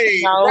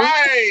 Right. No.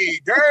 Right.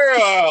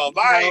 Girl.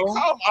 Like, No.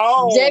 come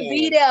on. Just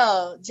be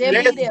there.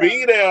 Just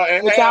be there.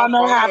 And but y'all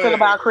know how I feel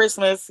about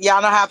Christmas.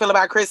 Y'all know how I feel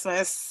about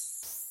Christmas.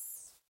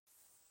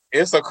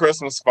 It's a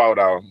Christmas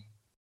photo.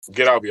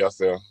 Get over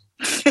yourself.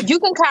 You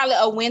can call it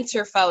a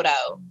winter photo.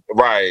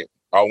 Right.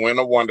 A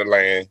winter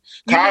wonderland.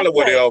 Call it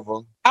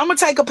whatever. I'm going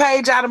to take a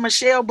page out of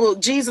Michelle's book,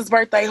 Jesus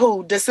Birthday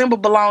Who? December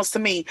belongs to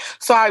me.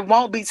 So I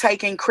won't be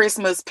taking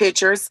Christmas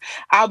pictures.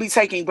 I'll be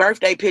taking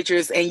birthday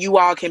pictures and you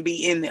all can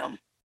be in them.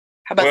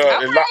 How about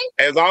that?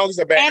 As long as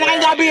the background. And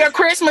ain't going to be a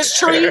Christmas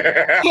tree,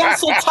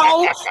 pencil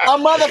toe, a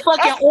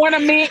motherfucking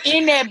ornament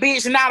in that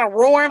bitch, not a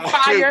roaring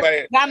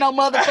fire, not no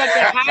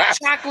motherfucking hot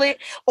chocolate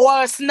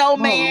or a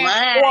snowman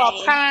or a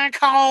pine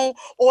cone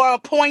or a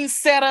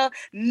poinsettia,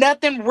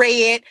 nothing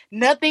red,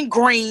 nothing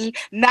green,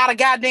 not a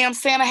goddamn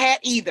Santa hat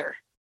either.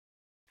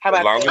 How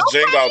about as long as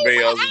jingle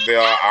bells is there,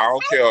 I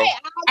don't care.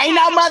 Ain't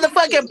no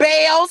motherfucking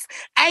bells.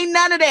 Ain't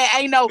none of that.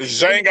 Ain't no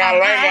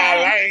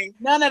jingle-lang-a-lang.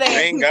 None of that.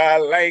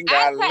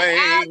 Jingle-lang-a-lang.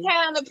 All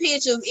kind of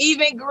pictures,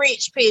 even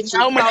Grinch pictures.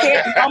 No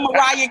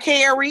Mariah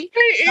Carey.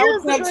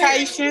 No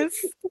Temptations.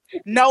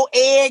 No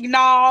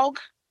eggnog.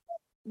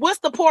 What's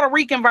the Puerto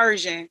Rican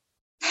version?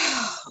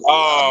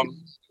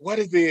 What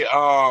is it?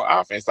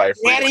 I can say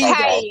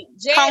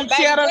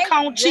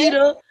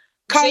Conchita.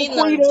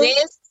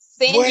 Just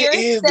send your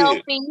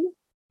selfie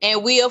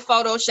and we'll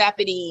Photoshop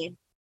it in.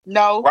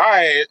 No.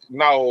 Right.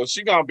 No,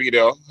 she gonna be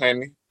there,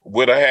 honey,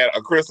 with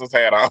a Christmas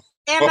hat on.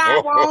 And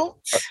I won't.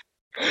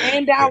 Okay.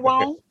 And I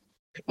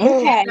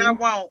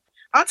won't.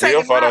 I'm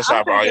taking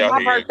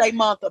my birthday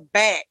month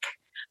back.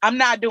 I'm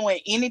not doing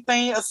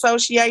anything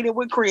associated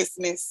with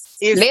Christmas.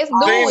 Let's do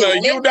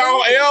it. You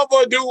don't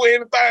ever do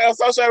anything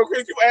associated with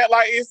Christmas. You act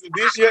like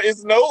this year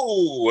is no.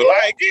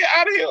 Like, get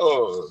out of here.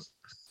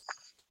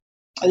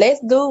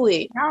 Let's do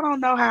it. Y'all don't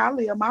know how I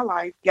live my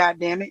life. God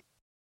damn it.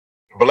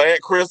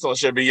 Black Christmas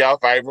should be your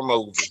favorite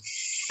movie.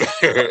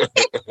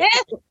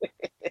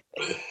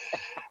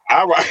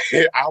 All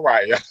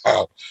right,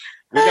 y'all.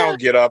 We're going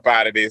to get up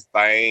out of this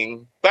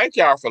thing. Thank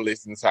y'all for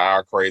listening to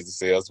our crazy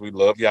selves. We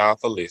love y'all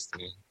for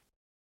listening.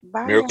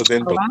 Bye. Miracles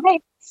in Blue.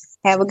 Right.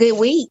 Have a good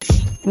week.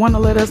 Want to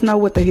let us know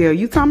what the hell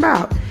you talking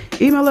about?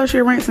 Email us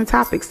your rants and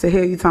topics to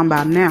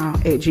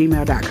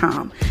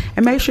hellyoutallingabouttnow@gmail.com.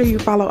 And make sure you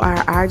follow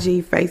our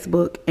IG,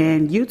 Facebook,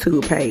 and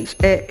YouTube page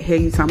at Hell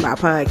You Talking About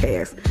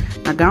Podcast.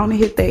 Now go on and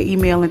hit that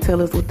email and tell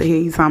us what the hell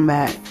you talking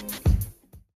about.